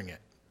manufacturing it.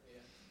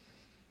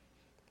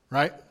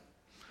 Right?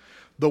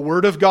 The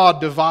Word of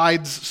God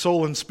divides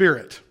soul and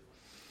spirit.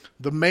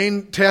 The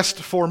main test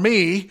for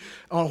me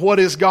on what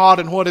is God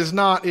and what is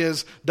not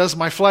is, does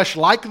my flesh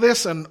like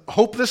this and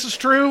hope this is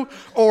true,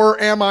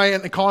 or am I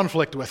in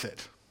conflict with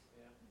it?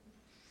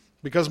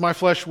 Because my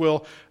flesh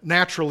will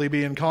naturally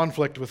be in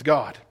conflict with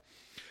God.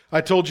 I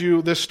told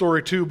you this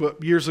story too,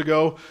 but years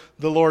ago,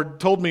 the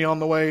Lord told me on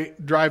the way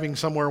driving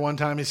somewhere one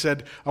time, He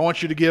said, I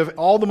want you to give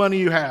all the money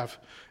you have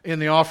in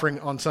the offering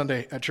on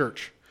Sunday at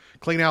church.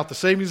 Clean out the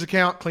savings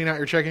account, clean out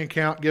your checking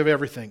account, give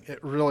everything. It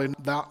really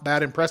not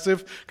that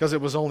impressive because it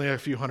was only a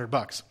few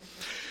 $100.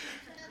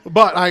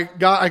 But I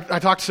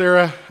talked to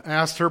Sarah,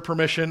 asked her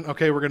permission.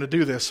 Okay, we're going to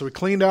do this. So we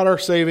cleaned out our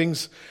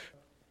savings.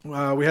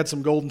 We had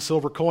some gold and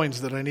silver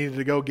coins that I needed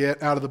to go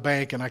get out of the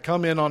bank. And I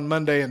come in on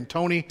Monday and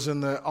Tony's in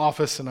the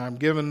office and I'm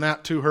giving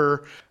that to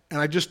her. And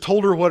I just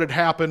told her what had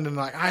happened, and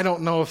I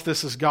don't know if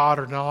this is God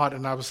or not,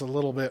 and I was a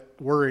little bit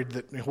worried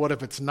that what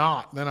if it's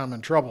not, then I'm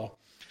in trouble,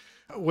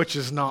 which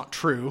is not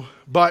true.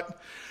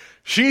 But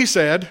she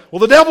said,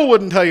 well, the devil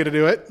wouldn't tell you to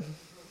do it.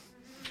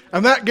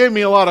 And that gave me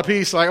a lot of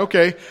peace, like,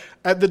 okay,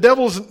 the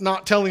devil's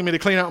not telling me to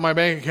clean out my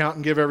bank account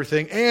and give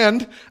everything,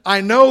 and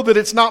I know that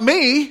it's not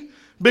me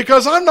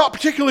because I'm not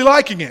particularly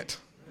liking it.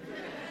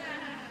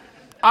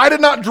 I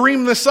did not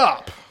dream this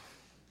up.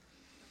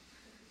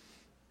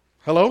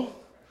 Hello?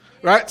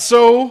 Right?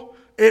 So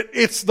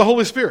it's the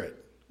Holy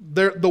Spirit.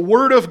 The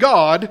Word of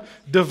God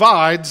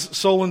divides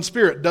soul and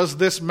spirit. Does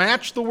this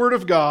match the Word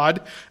of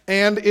God?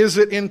 And is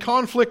it in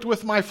conflict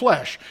with my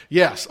flesh?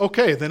 Yes.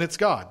 Okay, then it's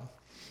God.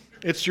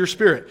 It's your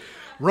spirit.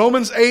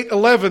 Romans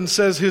 8:11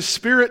 says His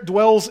Spirit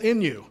dwells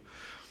in you.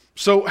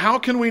 So how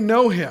can we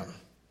know Him?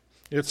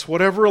 It's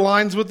whatever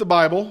aligns with the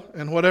Bible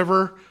and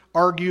whatever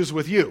argues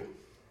with you.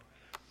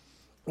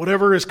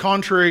 Whatever is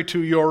contrary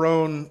to your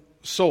own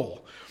soul.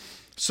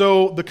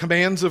 So the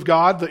commands of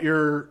God that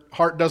your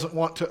heart doesn't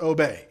want to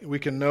obey. We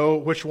can know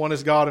which one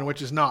is God and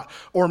which is not.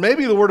 Or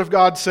maybe the Word of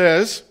God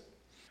says,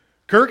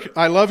 Kirk,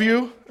 I love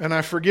you and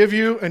I forgive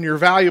you and you're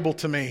valuable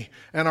to me.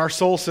 And our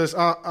soul says,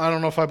 I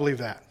don't know if I believe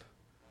that.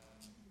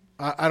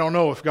 I don't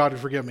know if God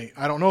would forgive me.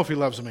 I don't know if He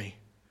loves me.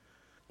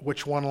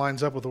 Which one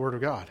lines up with the Word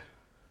of God?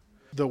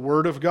 The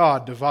Word of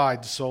God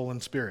divides soul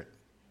and spirit.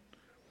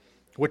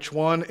 Which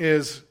one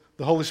is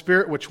the Holy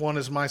Spirit? Which one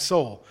is my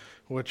soul?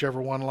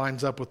 Whichever one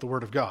lines up with the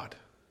Word of God.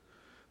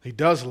 He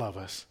does love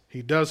us.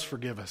 He does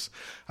forgive us.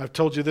 I've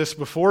told you this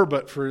before,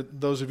 but for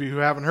those of you who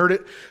haven't heard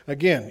it,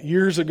 again,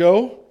 years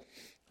ago,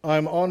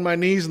 I'm on my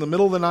knees in the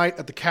middle of the night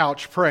at the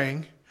couch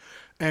praying,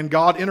 and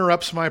God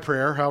interrupts my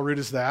prayer. How rude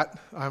is that?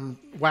 I'm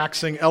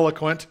waxing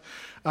eloquent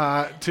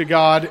to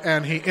God,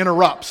 and He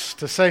interrupts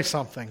to say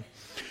something.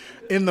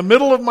 In the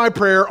middle of my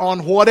prayer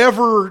on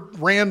whatever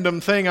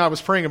random thing I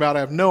was praying about, I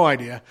have no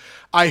idea,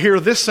 I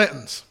hear this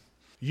sentence,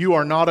 "You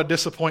are not a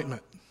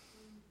disappointment."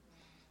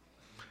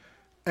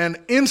 And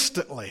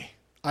instantly,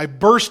 I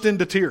burst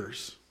into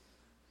tears.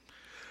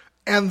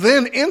 And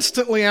then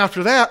instantly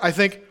after that, I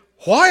think,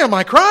 why am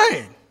I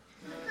crying?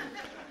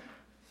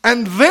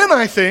 And then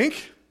I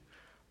think,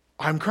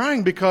 I'm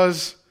crying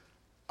because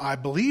I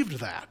believed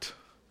that.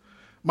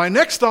 My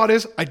next thought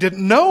is, I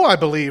didn't know I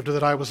believed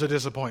that I was a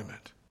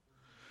disappointment.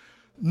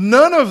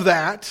 None of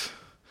that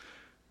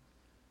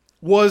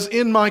was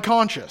in my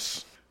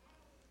conscience.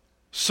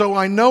 So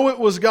I know it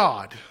was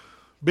God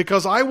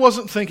because I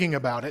wasn't thinking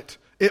about it.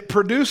 It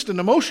produced an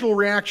emotional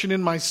reaction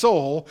in my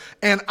soul,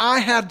 and I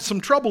had some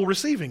trouble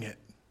receiving it.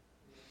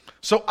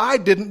 So I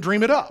didn't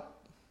dream it up.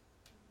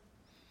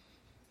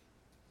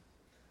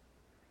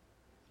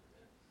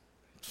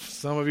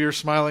 Some of you are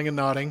smiling and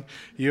nodding.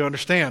 You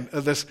understand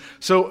this.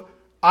 So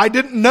I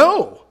didn't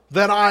know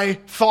that I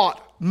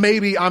thought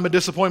maybe I'm a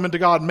disappointment to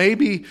God.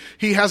 Maybe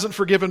He hasn't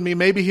forgiven me.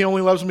 Maybe He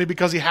only loves me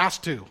because He has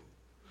to.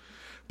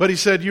 But He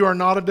said, you are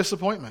not a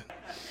disappointment.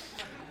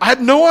 I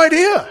had no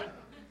idea.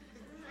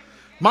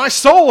 My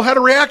soul had a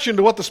reaction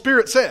to what the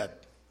Spirit said.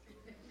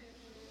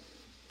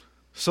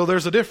 So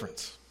there's a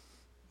difference.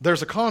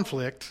 There's a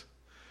conflict,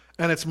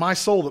 and it's my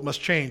soul that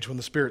must change when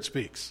the Spirit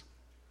speaks.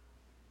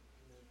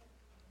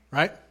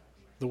 Right?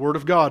 The Word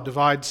of God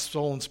divides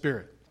soul and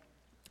spirit.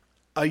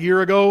 A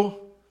year ago,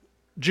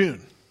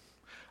 June,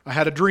 I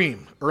had a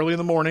dream. Early in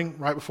the morning,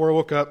 right before I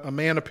woke up, a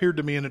man appeared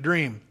to me in a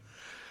dream.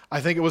 I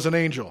think it was an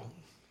angel.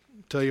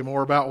 I'll tell you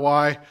more about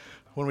why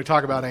when we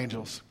talk about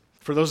angels.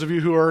 For those of you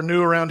who are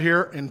new around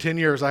here, in 10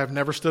 years, I have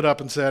never stood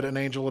up and said, an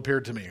angel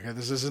appeared to me. Okay,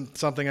 this isn't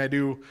something I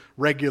do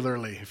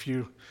regularly. If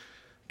you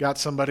got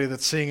somebody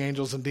that's seeing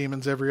angels and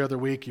demons every other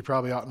week, you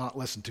probably ought not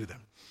listen to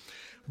them.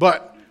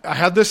 But I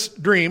had this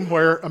dream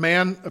where a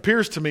man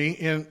appears to me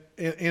in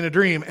a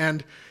dream,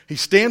 and he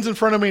stands in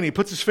front of me, and he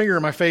puts his finger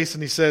in my face,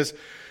 and he says,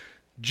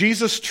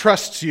 Jesus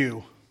trusts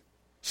you,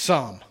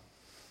 some.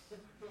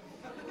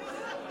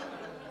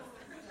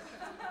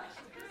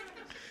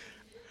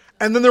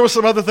 And then there were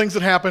some other things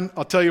that happened.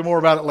 I'll tell you more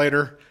about it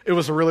later. It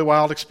was a really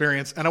wild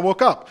experience. And I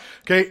woke up.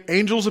 Okay,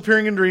 angels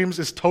appearing in dreams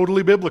is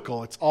totally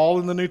biblical. It's all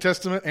in the New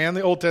Testament and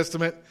the Old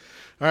Testament.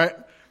 All right?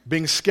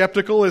 Being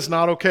skeptical is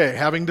not okay.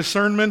 Having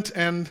discernment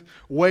and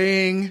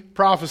weighing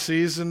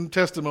prophecies and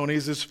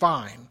testimonies is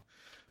fine.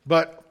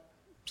 But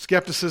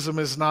skepticism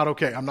is not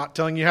okay. I'm not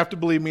telling you have to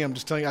believe me. I'm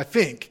just telling you I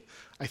think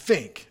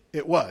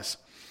it was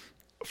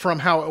from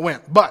how it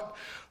went. But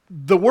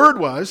the word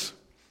was,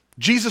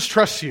 Jesus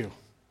trusts you,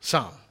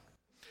 some.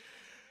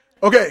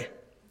 Okay,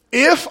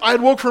 if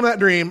I'd woke from that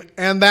dream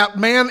and that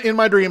man in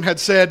my dream had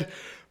said,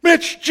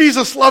 Mitch,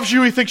 Jesus loves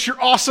you. He thinks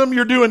you're awesome.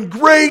 You're doing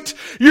great.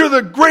 You're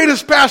the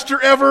greatest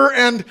pastor ever.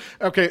 And,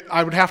 okay,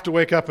 I would have to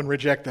wake up and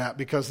reject that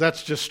because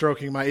that's just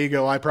stroking my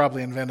ego. I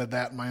probably invented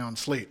that in my own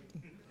sleep.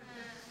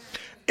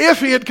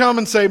 If he had come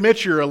and say,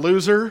 Mitch, you're a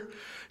loser.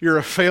 You're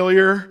a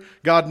failure.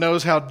 God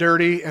knows how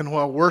dirty and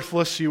how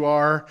worthless you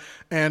are,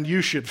 and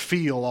you should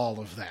feel all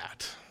of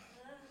that.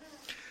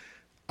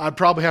 I'd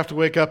probably have to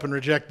wake up and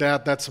reject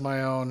that. That's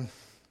my own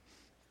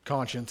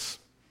conscience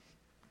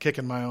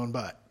kicking my own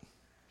butt.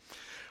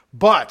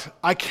 But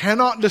I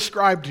cannot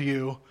describe to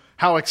you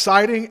how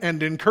exciting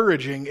and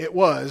encouraging it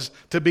was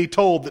to be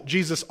told that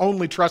Jesus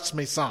only trusts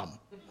me some.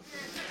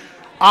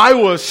 I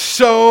was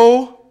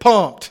so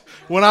pumped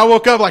when I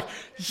woke up like,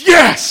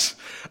 yes,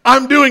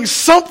 I'm doing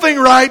something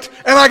right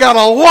and I got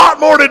a lot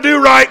more to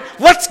do right.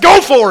 Let's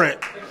go for it.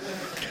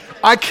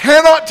 I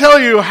cannot tell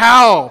you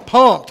how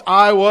pumped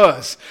I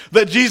was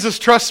that Jesus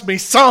trusts me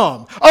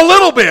some. A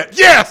little bit.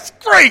 Yes,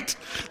 great.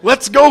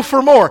 Let's go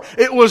for more.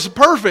 It was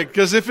perfect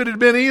because if it had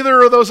been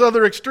either of those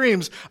other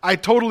extremes, I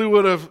totally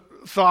would have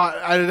thought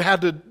I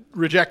had to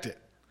reject it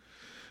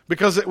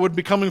because it would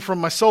be coming from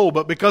my soul.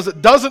 But because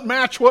it doesn't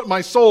match what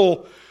my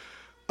soul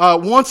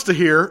wants to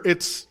hear,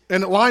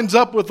 and it lines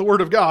up with the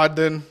Word of God,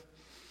 then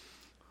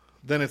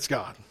it's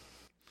God.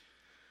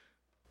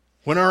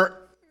 When our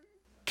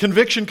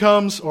conviction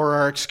comes or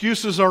our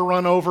excuses are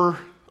run over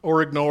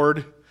or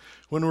ignored,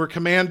 when we're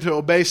commanded to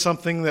obey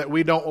something that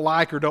we don't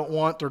like or don't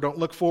want or don't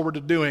look forward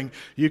to doing,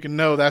 you can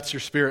know that's your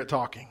spirit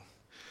talking.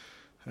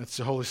 That's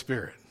the Holy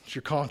Spirit. It's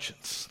your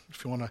conscience,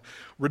 if you want to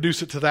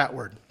reduce it to that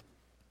word.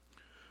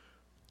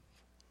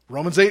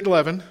 Romans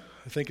 8:11,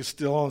 I think it's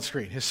still on the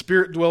screen. His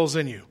Spirit dwells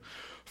in you.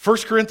 1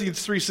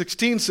 Corinthians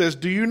 3:16 says,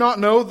 do you not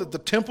know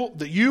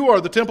that you are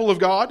the temple of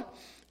God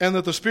and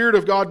that the Spirit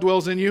of God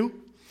dwells in you?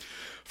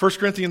 1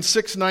 Corinthians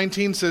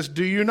 6:19 says,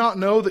 do you not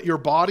know that your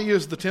body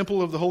is the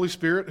temple of the Holy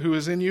Spirit who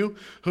is in you,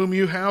 whom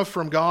you have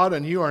from God,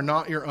 and you are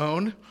not your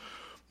own?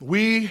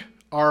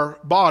 Our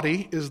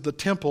body is the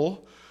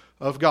temple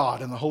of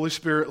God, and the Holy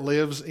Spirit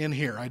lives in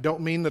here. I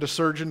don't mean that a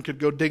surgeon could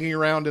go digging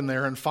around in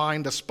there and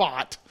find a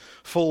spot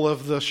full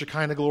of the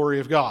Shekinah glory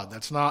of God.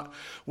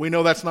 We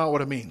know that's not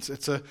what it means.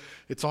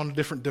 It's on a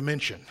different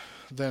dimension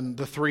than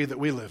the three that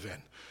we live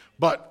in.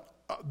 But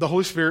the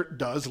Holy Spirit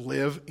does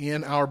live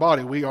in our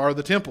body. We are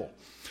the temple.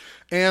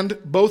 And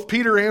both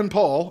Peter and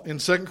Paul in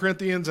 2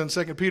 Corinthians and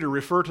 2 Peter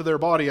refer to their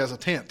body as a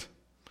tent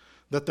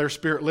that their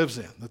spirit lives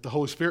in, that the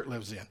Holy Spirit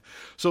lives in.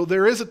 So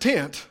there is a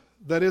tent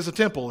that is a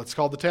temple. It's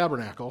called the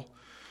tabernacle.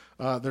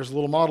 There's a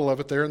little model of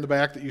it there in the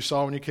back that you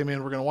saw when you came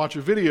in. We're going to watch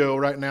a video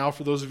right now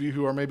for those of you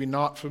who are maybe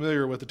not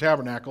familiar with the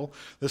tabernacle.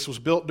 This was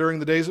built during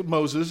the days of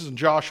Moses and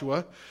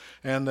Joshua.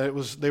 And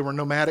they were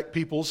nomadic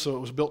peoples, so it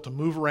was built to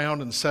move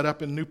around and set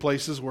up in new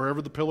places.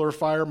 Wherever the pillar of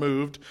fire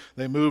moved,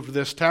 they moved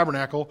this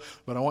tabernacle.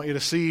 But I want you to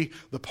see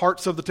the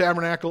parts of the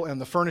tabernacle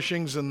and the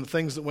furnishings and the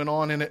things that went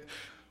on in it.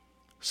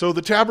 So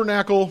the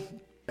tabernacle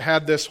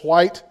had this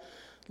white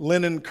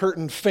linen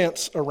curtain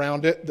fence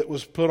around it that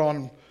was put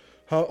on,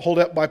 hold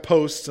up by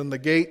posts, and the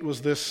gate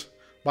was this.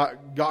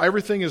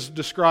 Everything is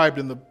described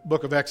in the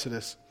book of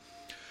Exodus.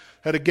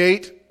 Had a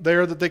gate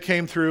there that they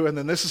came through, and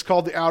then this is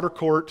called the outer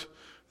court.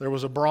 There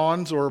was a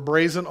bronze or a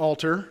brazen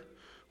altar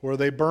where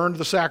they burned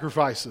the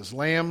sacrifices.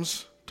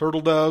 Lambs,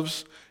 turtle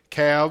doves,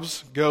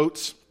 calves,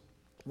 goats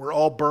were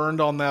all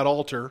burned on that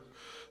altar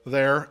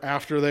there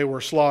after they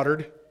were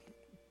slaughtered.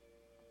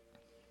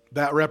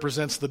 That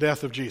represents the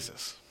death of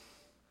Jesus.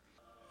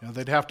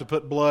 They'd have to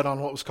put blood on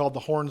what was called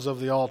the horns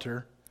of the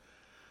altar.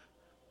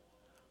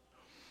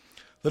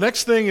 The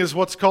next thing is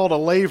what's called a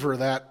laver,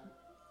 that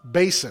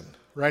basin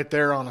right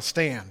there on a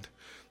stand.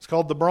 It's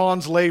called the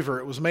bronze laver.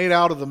 It was made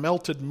out of the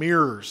melted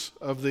mirrors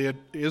of the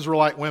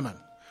Israelite women.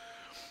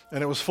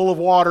 And it was full of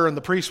water, and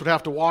the priests would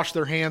have to wash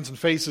their hands and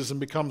faces and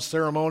become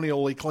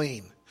ceremonially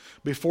clean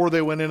before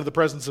they went into the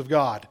presence of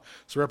God.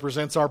 This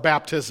represents our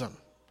baptism.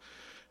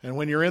 And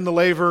when you're in the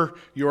laver,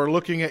 you are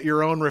looking at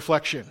your own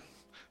reflection.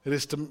 It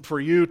is for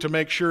you to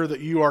make sure that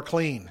you are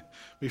clean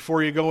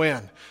before you go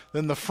in.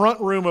 Then the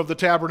front room of the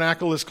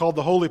tabernacle is called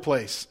the holy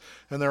place.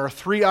 And there are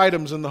 3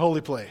 items in the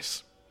holy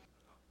place: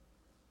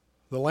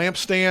 the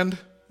lampstand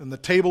and the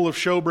table of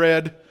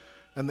showbread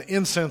and the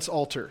incense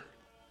altar.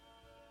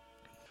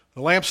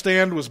 The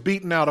lampstand was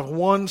beaten out of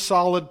one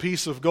solid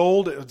piece of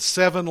gold. It had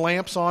 7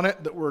 lamps on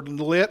it that were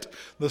lit.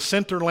 The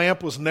center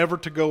lamp was never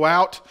to go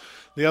out.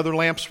 The other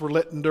lamps were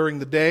lit during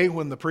the day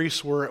when the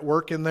priests were at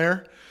work in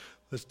there.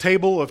 The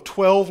table of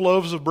 12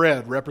 loaves of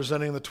bread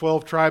representing the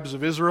 12 tribes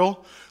of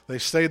Israel. They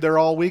stayed there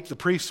all week. The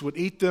priests would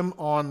eat them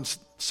on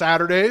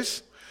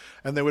Saturdays,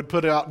 and they would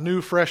put out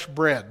new fresh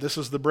bread. This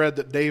is the bread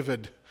that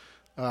David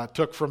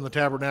took from the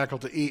tabernacle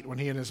to eat when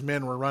he and his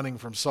men were running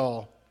from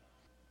Saul.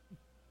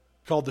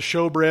 Called the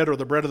showbread or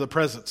the bread of the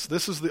presence.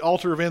 This is the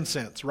altar of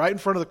incense, right in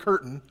front of the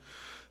curtain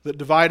that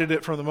divided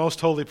it from the most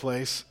holy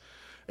place.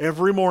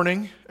 Every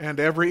morning and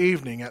every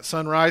evening at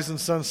sunrise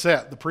and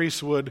sunset, the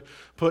priests would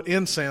put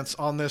incense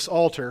on this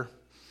altar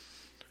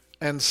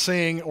and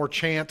sing or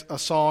chant a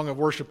song of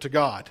worship to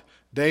God.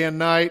 Day and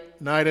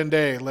night, night and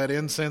day, let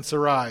incense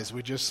arise.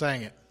 We just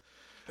sang it.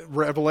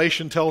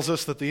 Revelation tells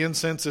us that the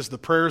incense is the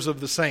prayers of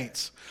the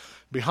saints.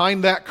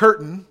 Behind that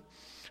curtain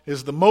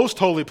is the most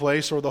holy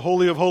place, or the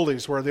Holy of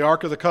Holies, where the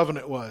Ark of the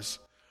Covenant was.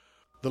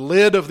 The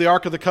lid of the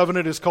Ark of the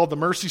Covenant is called the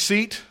mercy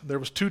seat. There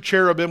was 2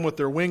 cherubim with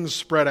their wings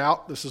spread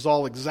out. This is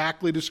all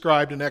exactly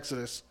described in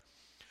Exodus.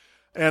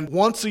 And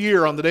once a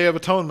year on the Day of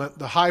Atonement,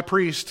 the high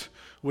priest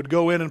would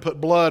go in and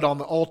put blood on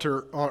the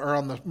altar, or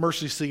on the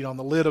mercy seat on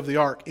the lid of the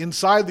ark.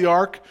 Inside the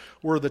ark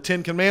were the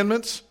 10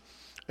 Commandments,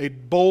 a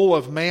bowl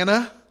of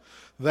manna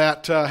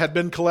that had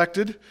been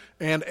collected,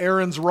 and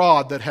Aaron's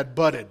rod that had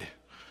budded.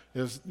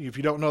 If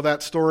you don't know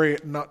that story,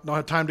 not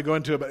have time to go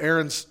into it, but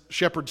Aaron's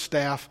shepherd's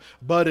staff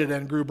budded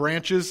and grew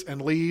branches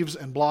and leaves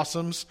and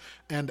blossoms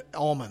and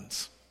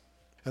almonds.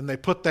 And they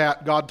put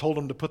that, God told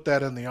them to put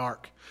that in the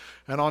ark.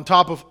 And on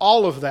top of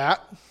all of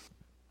that,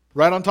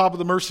 right on top of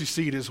the mercy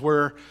seat is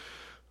where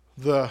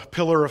the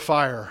pillar of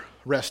fire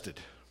rested.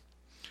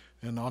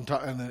 And on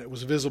top, and it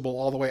was visible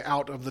all the way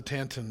out of the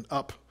tent and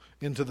up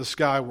into the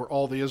sky where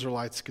all the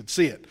Israelites could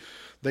see it.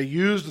 They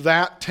used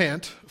that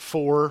tent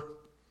for,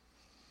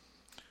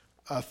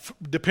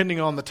 depending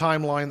on the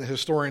timeline that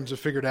historians have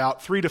figured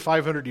out, 300 to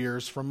 500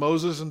 years, from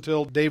Moses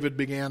until David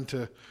began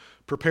to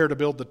prepare to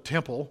build the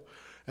temple,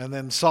 and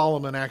then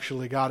Solomon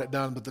actually got it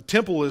done. But the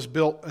temple is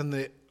built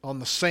on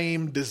the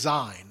same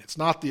design. It's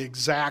not the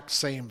exact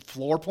same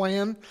floor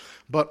plan,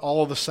 but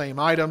all of the same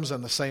items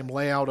and the same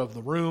layout of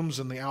the rooms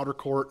and the outer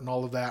court and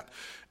all of that.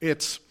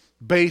 It's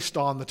based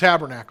on the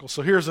tabernacle.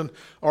 So here's an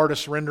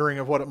artist's rendering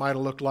of what it might have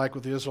looked like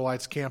with the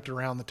Israelites camped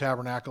around the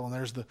tabernacle, and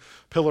there's the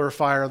pillar of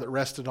fire that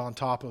rested on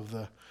top of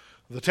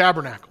the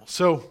tabernacle.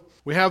 So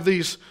we have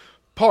these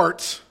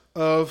parts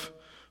of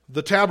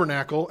the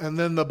tabernacle, and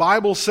then the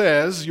Bible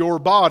says your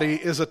body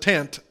is a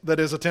tent that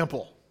is a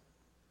temple.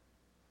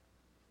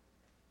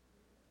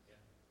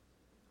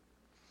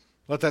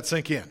 Let that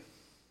sink in.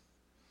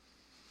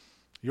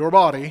 Your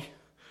body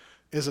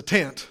is a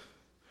tent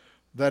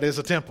that is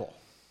a temple.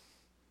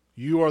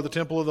 You are the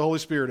temple of the Holy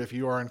Spirit if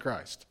you are in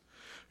Christ.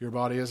 Your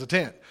body is a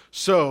tent.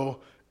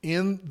 So,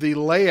 in the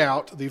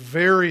layout, the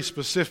very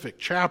specific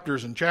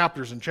chapters and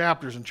chapters and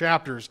chapters and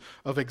chapters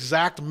of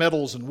exact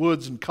metals and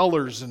woods and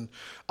colors and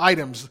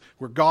items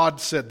where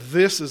God said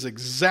this is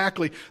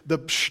exactly, the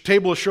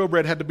table of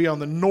showbread had to be on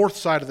the north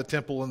side of the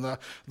temple, and the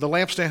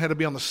lampstand had to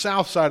be on the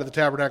south side of the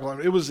tabernacle.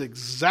 It was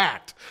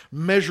exact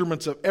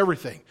measurements of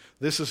everything.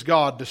 This is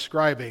God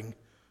describing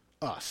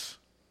us.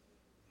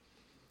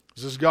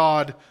 This is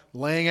God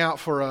laying out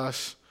for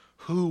us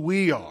who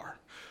we are.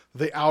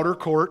 The outer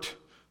court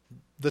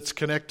that's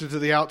connected to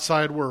the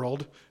outside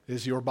world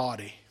is your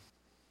body.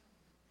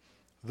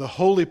 The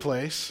holy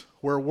place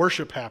where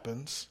worship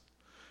happens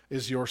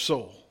is your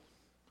soul.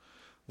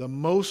 The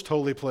most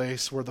holy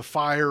place where the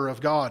fire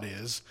of God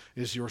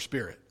is your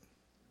spirit.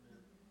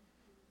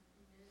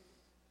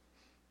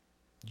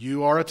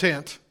 You are a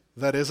tent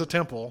that is a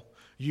temple.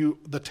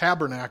 The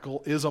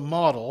tabernacle is a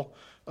model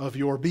of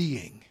your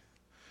being.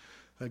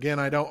 Again,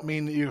 I don't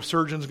mean that your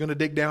surgeon's going to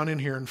dig down in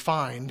here and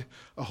find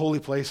a holy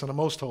place and a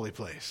most holy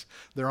place.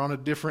 They're on a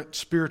different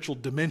spiritual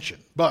dimension,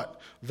 but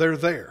they're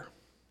there.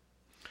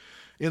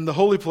 In the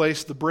holy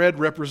place, the bread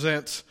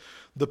represents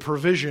the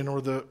provision or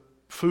the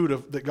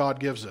food that God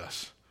gives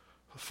us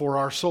for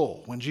our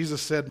soul. When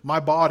Jesus said, "My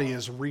body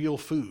is real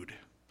food.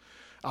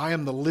 I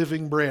am the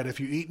living bread. If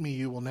you eat me,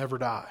 you will never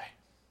die."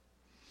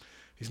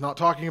 He's not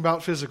talking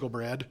about physical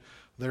bread.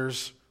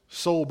 There's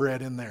soul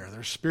bread in there.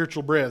 There's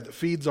spiritual bread that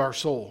feeds our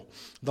soul.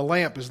 The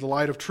lamp is the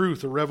light of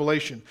truth or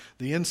revelation.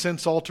 The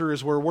incense altar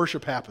is where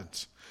worship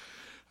happens.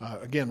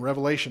 Again,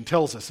 Revelation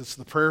tells us it's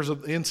the prayers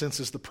of the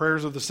incense is the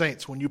prayers of the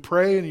saints. When you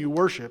pray and you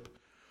worship,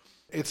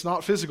 it's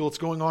not physical, it's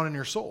going on in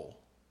your soul.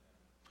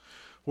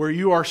 Where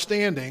you are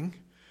standing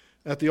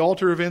at the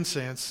altar of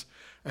incense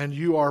and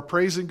you are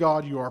praising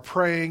God, you are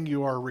praying,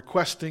 you are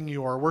requesting,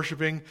 you are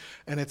worshiping,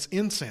 and it's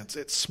incense.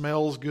 It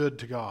smells good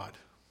to God.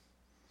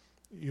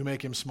 You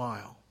make him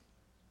smile.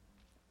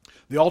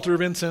 The altar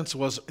of incense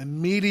was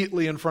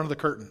immediately in front of the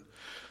curtain.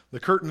 The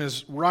curtain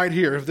is right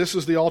here. If this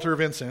is the altar of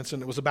incense,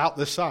 and it was about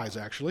this size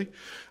actually,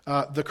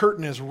 the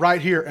curtain is right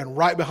here, and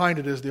right behind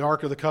it is the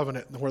Ark of the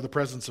Covenant where the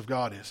presence of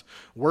God is.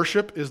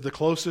 Worship is the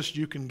closest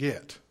you can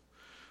get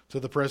to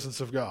the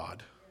presence of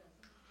God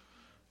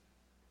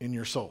in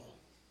your soul.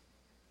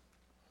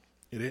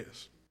 It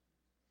is.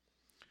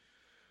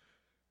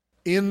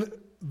 In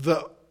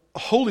the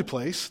holy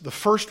place, the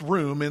first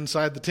room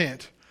inside the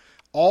tent,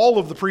 all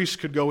of the priests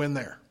could go in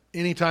there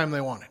anytime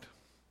they wanted.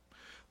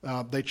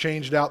 They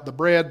changed out the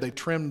bread, they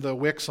trimmed the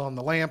wicks on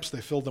the lamps,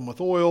 they filled them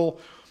with oil,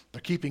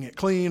 they're keeping it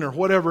clean, or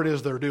whatever it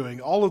is they're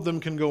doing. All of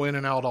them can go in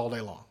and out all day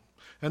long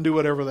and do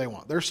whatever they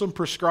want. There's some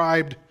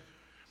prescribed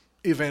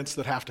events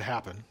that have to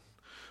happen,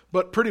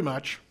 but pretty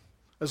much,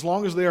 as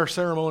long as they are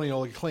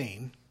ceremonially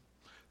clean,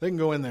 they can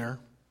go in there.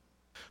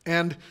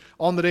 And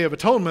on the Day of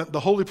Atonement,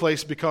 the holy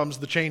place becomes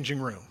the changing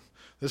room.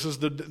 This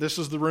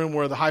is the room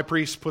where the high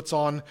priest puts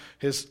on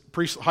his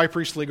high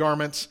priestly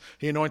garments.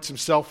 He anoints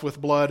himself with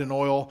blood and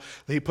oil.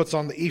 He puts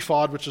on the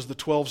ephod, which is the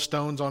 12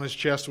 stones on his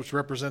chest, which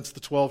represents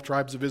the 12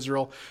 tribes of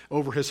Israel,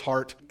 over his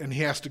heart. And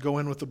he has to go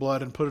in with the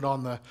blood and put it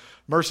on the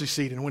mercy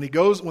seat. And when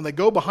they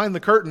go behind the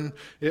curtain,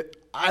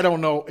 I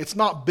don't know, it's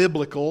not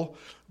biblical,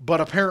 but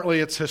apparently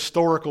it's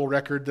historical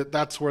record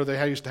that's where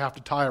they used to have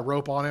to tie a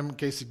rope on him in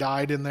case he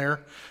died in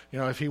there.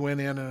 If he went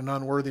in an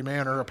unworthy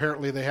manner,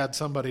 apparently they had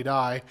somebody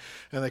die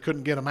and they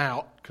couldn't get him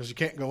out because you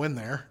can't go in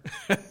there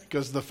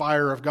because the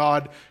fire of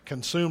God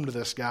consumed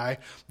this guy.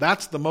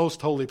 That's the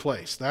most holy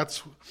place.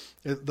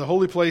 The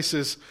holy place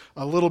is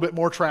a little bit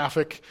more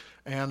traffic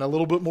and a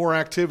little bit more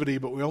activity,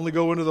 but we only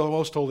go into the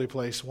most holy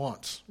place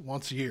once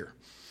a year.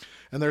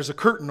 And there's a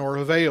curtain or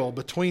a veil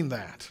between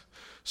that.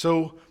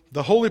 So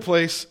the holy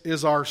place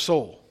is our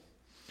soul.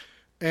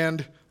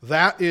 And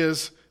that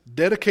is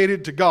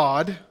dedicated to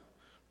God.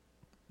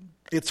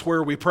 It's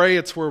where we pray,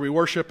 it's where we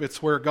worship,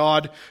 it's where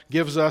God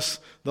gives us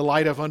the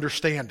light of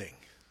understanding,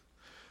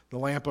 the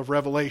lamp of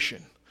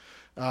revelation.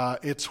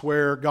 It's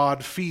where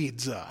God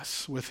feeds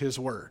us with His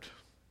word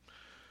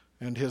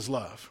and His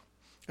love.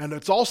 And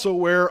it's also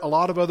where a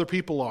lot of other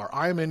people are.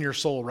 I am in your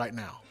soul right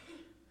now.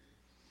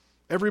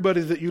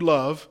 Everybody that you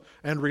love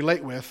and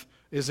relate with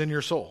is in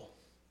your soul.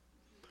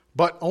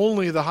 But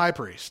only the high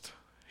priest.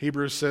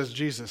 Hebrews says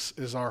Jesus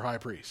is our high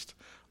priest.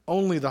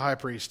 Only the high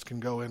priest can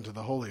go into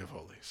the Holy of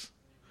Holies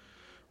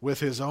with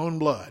his own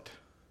blood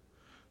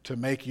to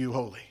make you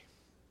holy.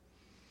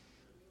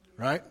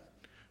 Right?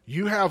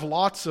 You have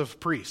lots of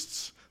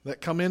priests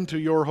that come into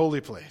your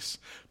holy place.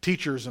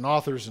 Teachers and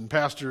authors and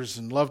pastors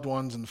and loved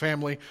ones and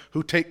family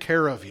who take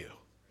care of you.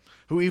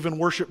 Who even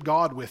worship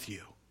God with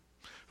you.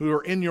 Who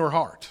are in your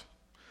heart.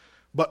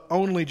 But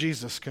only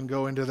Jesus can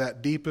go into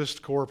that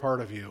deepest core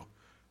part of you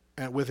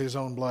and with His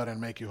own blood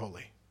and make you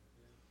holy.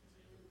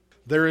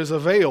 There is a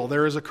veil,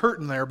 there is a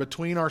curtain there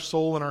between our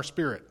soul and our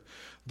spirit.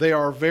 They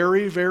are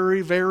very,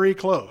 very, very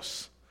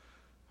close,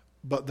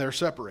 but they're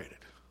separated.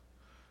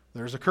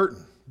 There's a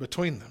curtain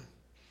between them.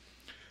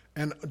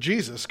 And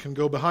Jesus can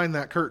go behind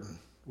that curtain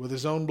with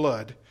His own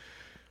blood.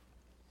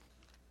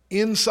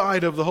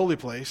 Inside of the holy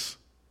place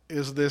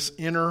is this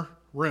inner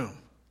room.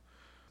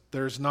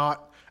 There's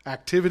not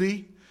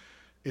activity.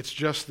 It's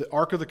just the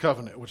Ark of the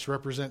Covenant, which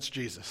represents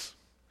Jesus.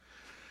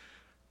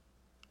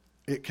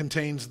 It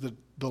contains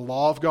the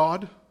law of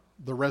God,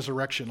 the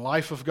resurrection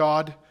life of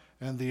God,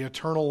 and the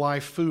eternal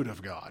life food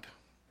of God.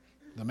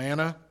 The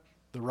manna,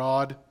 the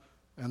rod,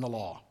 and the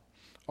law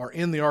are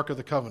in the Ark of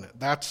the Covenant.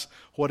 That's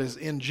what is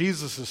in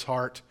Jesus'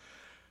 heart.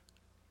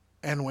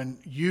 And when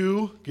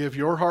you give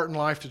your heart and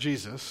life to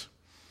Jesus,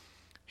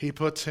 He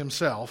puts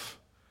Himself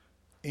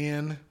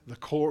in the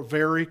core,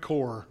 very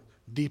core,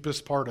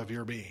 deepest part of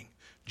your being.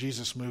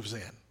 Jesus moves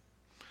in.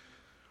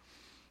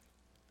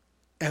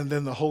 And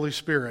then the Holy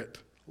Spirit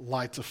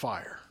lights a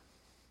fire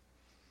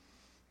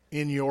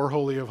in your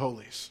Holy of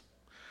Holies.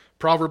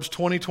 Proverbs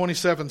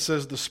 20:27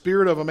 says, the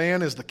spirit of a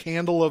man is the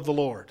candle of the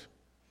Lord.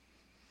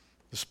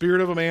 The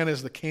spirit of a man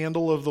is the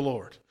candle of the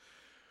Lord.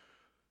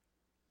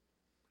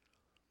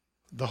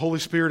 The Holy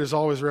Spirit is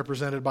always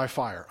represented by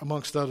fire,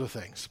 amongst other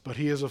things, but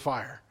He is a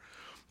fire.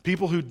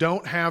 People who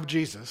don't have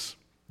Jesus,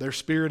 their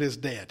spirit is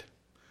dead.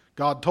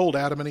 God told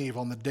Adam and Eve,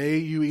 on the day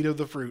you eat of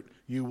the fruit,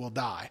 you will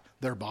die.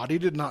 Their body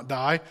did not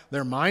die.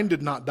 Their mind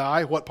did not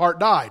die. What part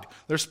died?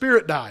 Their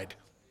spirit died.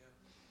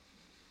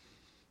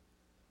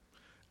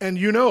 And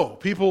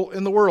people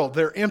in the world,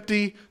 they're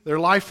empty, they're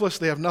lifeless,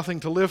 they have nothing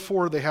to live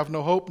for, they have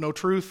no hope, no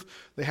truth,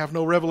 they have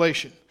no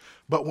revelation.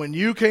 But when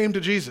you came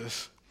to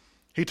Jesus,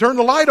 He turned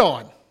the light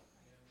on.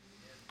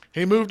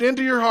 He moved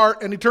into your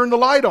heart and He turned the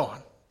light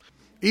on.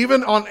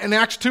 Even in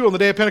Acts 2 on the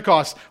day of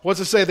Pentecost,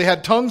 what's it say? They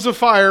had tongues of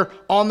fire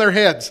on their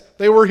heads.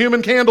 They were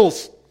human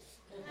candles.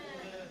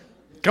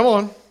 Come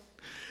on.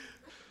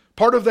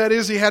 Part of that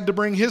is He had to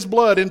bring His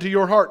blood into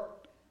your heart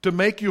to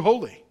make you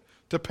holy,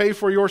 to pay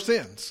for your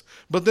sins.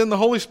 But then the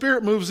Holy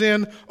Spirit moves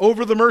in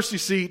over the mercy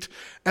seat,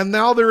 and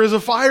now there is a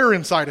fire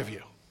inside of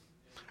you.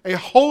 A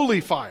holy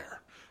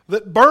fire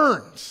that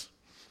burns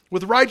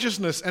with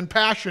righteousness and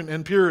passion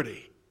and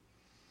purity.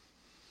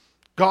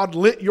 God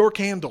lit your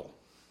candle.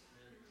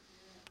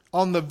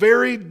 On the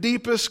very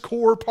deepest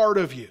core part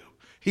of you,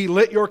 He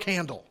lit your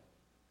candle.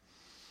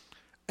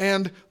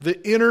 And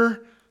the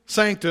inner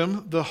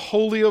sanctum, the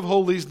Holy of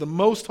Holies, the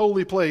most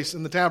holy place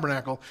in the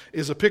tabernacle,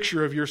 is a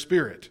picture of your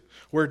spirit,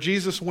 where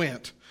Jesus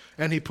went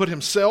and He put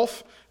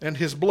Himself and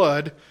His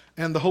blood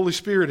and the Holy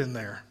Spirit in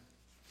there.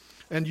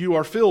 And you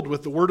are filled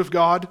with the Word of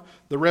God,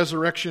 the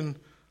resurrection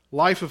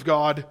life of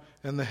God,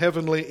 and the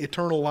heavenly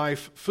eternal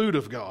life food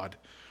of God.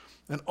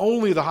 And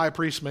only the high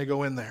priest may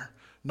go in there.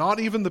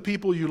 Not even the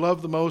people you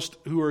love the most,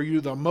 who are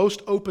you the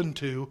most open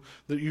to,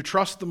 that you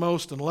trust the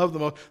most and love the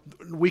most.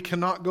 We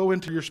cannot go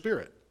into your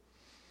spirit.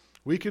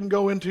 We can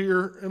go into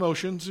your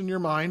emotions and your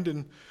mind,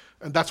 and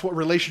that's what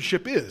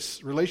relationship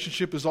is.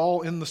 Relationship is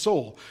all in the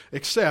soul,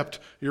 except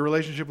your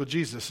relationship with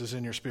Jesus is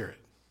in your spirit.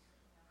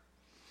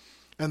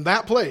 And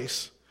that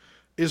place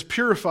is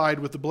purified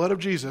with the blood of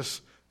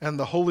Jesus and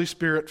the Holy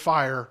Spirit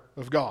fire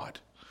of God.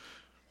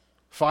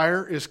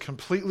 Fire is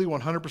completely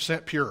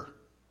 100% pure.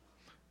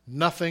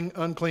 Nothing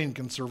unclean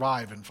can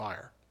survive in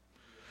fire.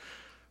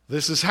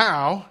 This is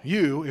how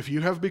you, if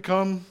you have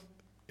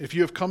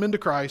come into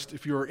Christ,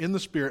 if you are in the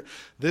Spirit,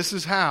 this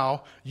is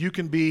how you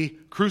can be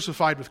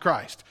crucified with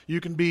Christ. You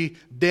can be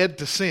dead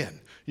to sin.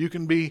 You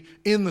can be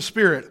in the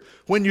Spirit.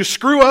 When you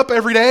screw up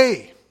every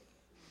day,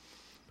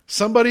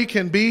 somebody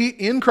can be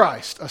in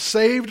Christ, a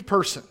saved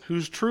person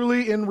who's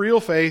truly in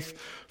real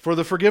faith for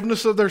the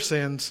forgiveness of their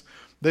sins.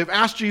 They've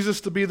asked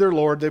Jesus to be their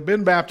Lord. They've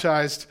been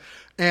baptized.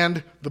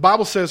 And the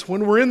Bible says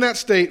when we're in that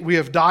state, we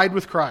have died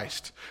with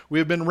Christ. We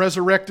have been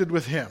resurrected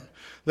with Him.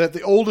 That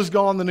the old is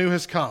gone, the new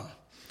has come.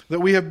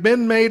 That we have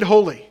been made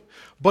holy.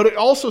 But it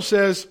also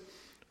says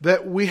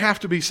that we have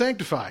to be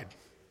sanctified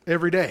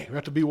every day. We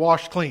have to be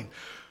washed clean.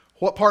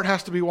 What part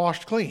has to be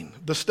washed clean?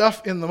 The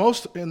stuff in the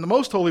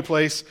most holy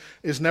place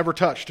is never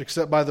touched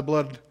except by the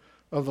blood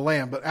of the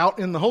Lamb. But out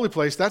in the holy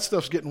place, that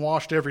stuff's getting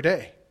washed every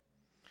day.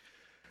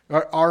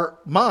 Our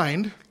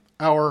mind,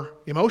 our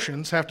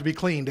emotions have to be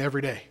cleaned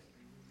every day.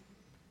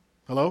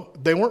 Hello?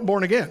 They weren't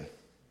born again.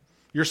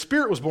 Your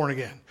spirit was born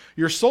again.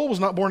 Your soul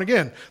was not born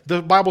again.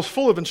 The Bible's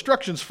full of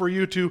instructions for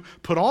you to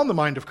put on the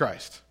mind of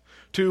Christ,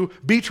 to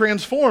be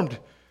transformed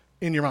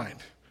in your mind,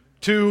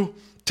 to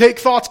take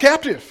thoughts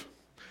captive,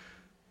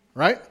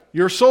 right?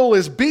 Your soul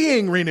is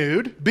being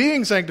renewed,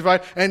 being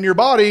sanctified, and your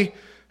body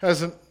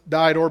hasn't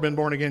died or been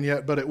born again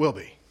yet, but it will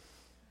be.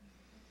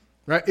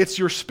 Right? It's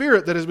your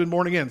spirit that has been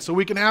born again. So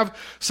we can have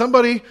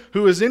somebody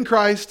who is in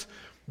Christ,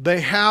 they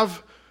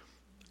have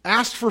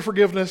asked for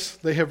forgiveness,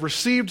 they have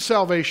received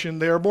salvation,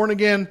 they are born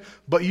again,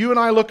 but you and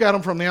I look at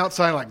them from the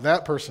outside like,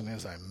 that person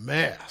is a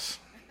mess.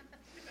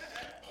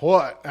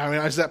 What? I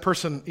mean, is that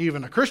person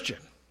even a Christian?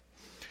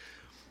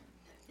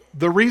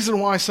 The reason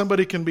why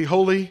somebody can be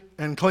holy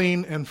and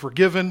clean and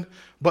forgiven,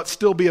 but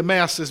still be a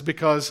mess is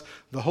because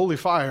the holy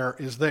fire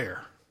is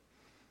there.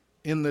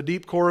 In the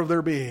deep core of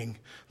their being,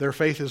 their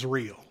faith is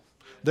real.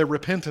 Their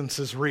repentance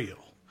is real.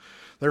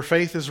 Their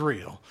faith is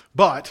real.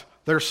 But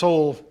their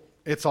soul,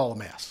 it's all a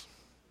mess.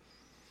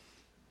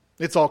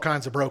 It's all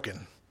kinds of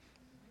broken.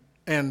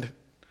 And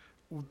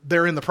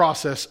they're in the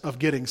process of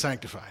getting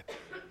sanctified.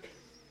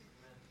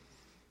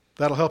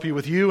 That'll help you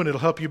with you, and it'll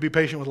help you be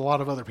patient with a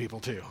lot of other people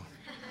too.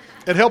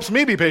 It helps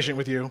me be patient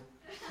with you.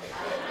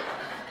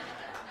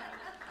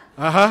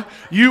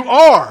 You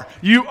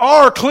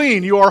are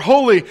clean. You are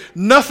holy.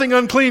 Nothing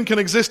unclean can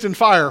exist in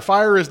fire.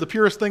 Fire is the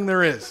purest thing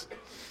there is.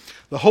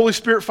 The Holy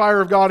Spirit fire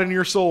of God in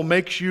your soul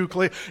makes you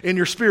clean, in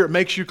your spirit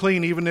makes you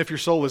clean even if your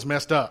soul is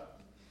messed up.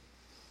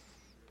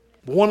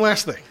 But one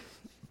last thing.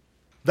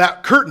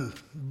 That curtain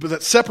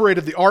that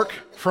separated the ark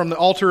from the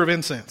altar of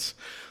incense.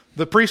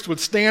 The priest would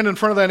stand in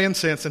front of that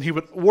incense and he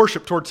would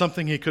worship toward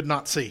something he could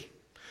not see.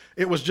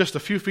 It was just a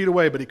few feet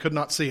away, but he could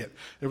not see it.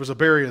 There was a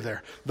barrier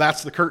there.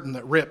 That's the curtain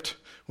that ripped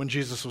when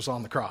Jesus was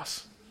on the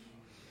cross.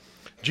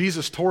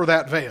 Jesus tore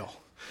that veil.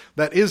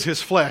 That is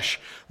his flesh.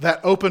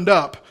 That opened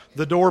up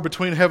the door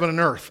between heaven and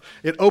earth.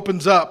 It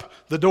opens up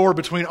the door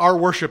between our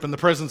worship and the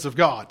presence of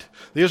God.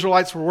 The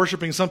Israelites were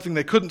worshiping something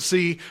they couldn't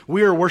see.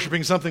 We are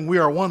worshiping something we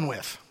are one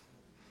with.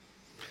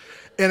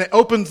 And it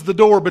opens the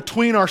door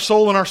between our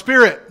soul and our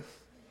spirit.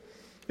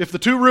 If the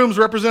two rooms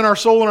represent our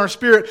soul and our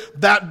spirit,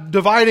 that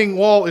dividing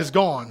wall is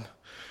gone.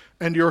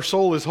 And your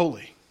soul is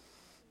holy.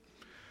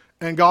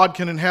 And God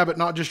can inhabit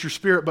not just your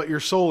spirit, but your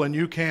soul. And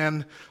you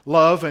can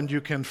love, and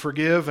you can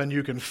forgive, and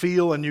you can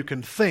feel, and you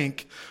can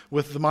think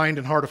with the mind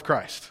and heart of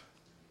Christ.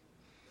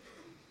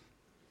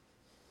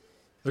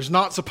 There's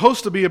not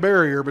supposed to be a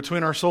barrier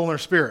between our soul and our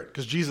spirit,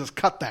 because Jesus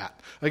cut that.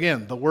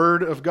 Again, the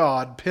Word of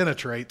God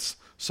penetrates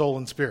soul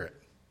and spirit.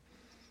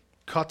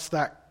 Cuts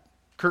that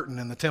curtain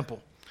in the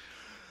temple.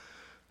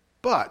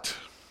 But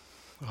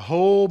a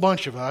whole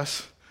bunch of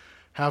us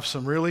have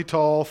some really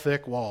tall,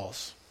 thick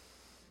walls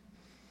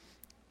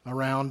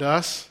around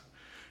us.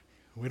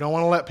 We don't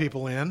want to let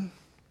people in.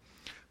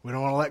 We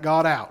don't want to let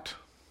God out.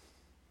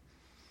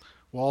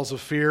 Walls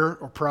of fear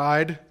or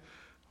pride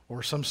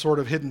or some sort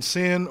of hidden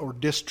sin or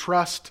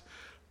distrust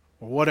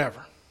or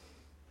whatever.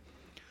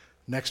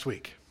 Next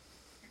week.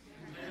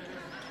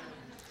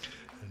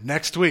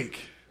 Next week.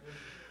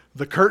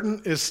 The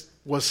curtain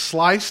was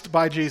sliced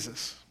by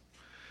Jesus.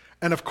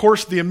 And of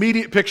course, the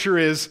immediate picture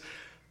is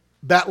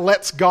that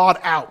lets God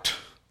out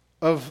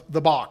of the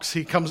box.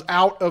 He comes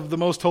out of the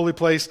most holy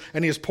place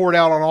and he is poured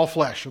out on all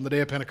flesh on the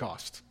day of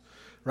Pentecost.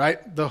 Right?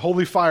 The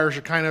holy fire,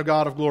 Shekinah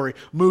God of glory,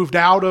 moved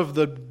out of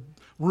the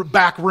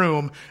back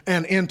room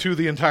and into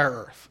the entire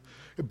earth.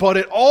 But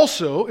it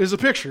also is a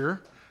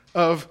picture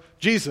of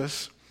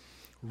Jesus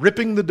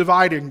ripping the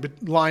dividing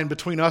line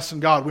between us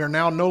and God. We are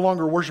now no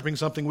longer worshiping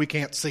something we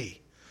can't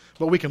see,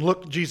 but we can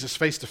look Jesus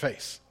face to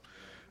face.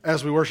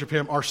 As we worship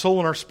him, our soul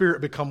and our spirit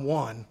become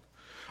one.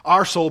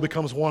 Our soul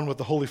becomes one with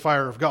the holy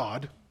fire of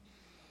God.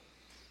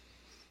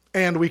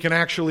 And we can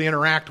actually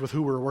interact with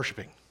who we're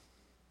worshiping.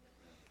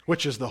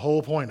 Which is the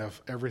whole point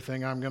of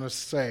everything I'm going to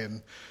say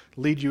and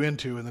lead you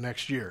into in the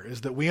next year,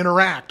 is that we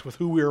interact with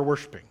who we are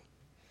worshiping.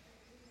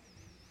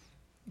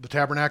 The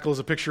tabernacle is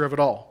a picture of it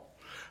all.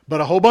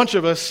 But a whole bunch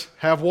of us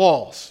have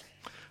walls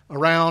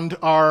around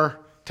our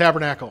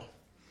tabernacle.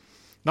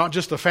 Not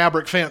just a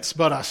fabric fence,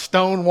 but a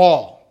stone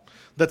wall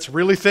that's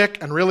really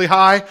thick and really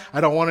high.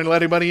 I don't want to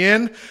let anybody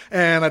in,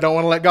 and I don't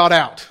want to let God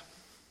out.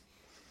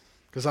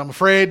 Because I'm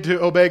afraid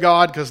to obey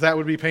God because that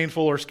would be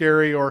painful or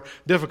scary or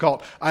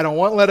difficult. I don't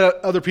want to let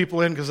other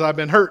people in because I've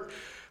been hurt.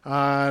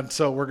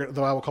 So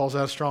the Bible calls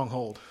that a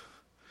stronghold,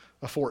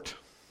 a fort.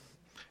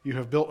 You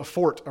have built a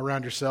fort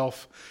around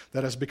yourself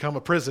that has become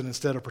a prison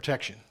instead of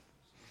protection.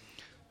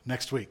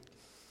 Next week.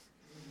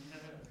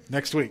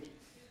 Next week.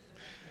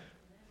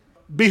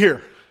 Be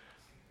here.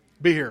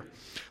 Be here.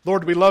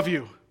 Lord, we love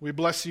you. We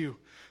bless you.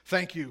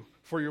 Thank you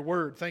for your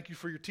word. Thank you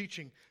for your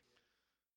teaching.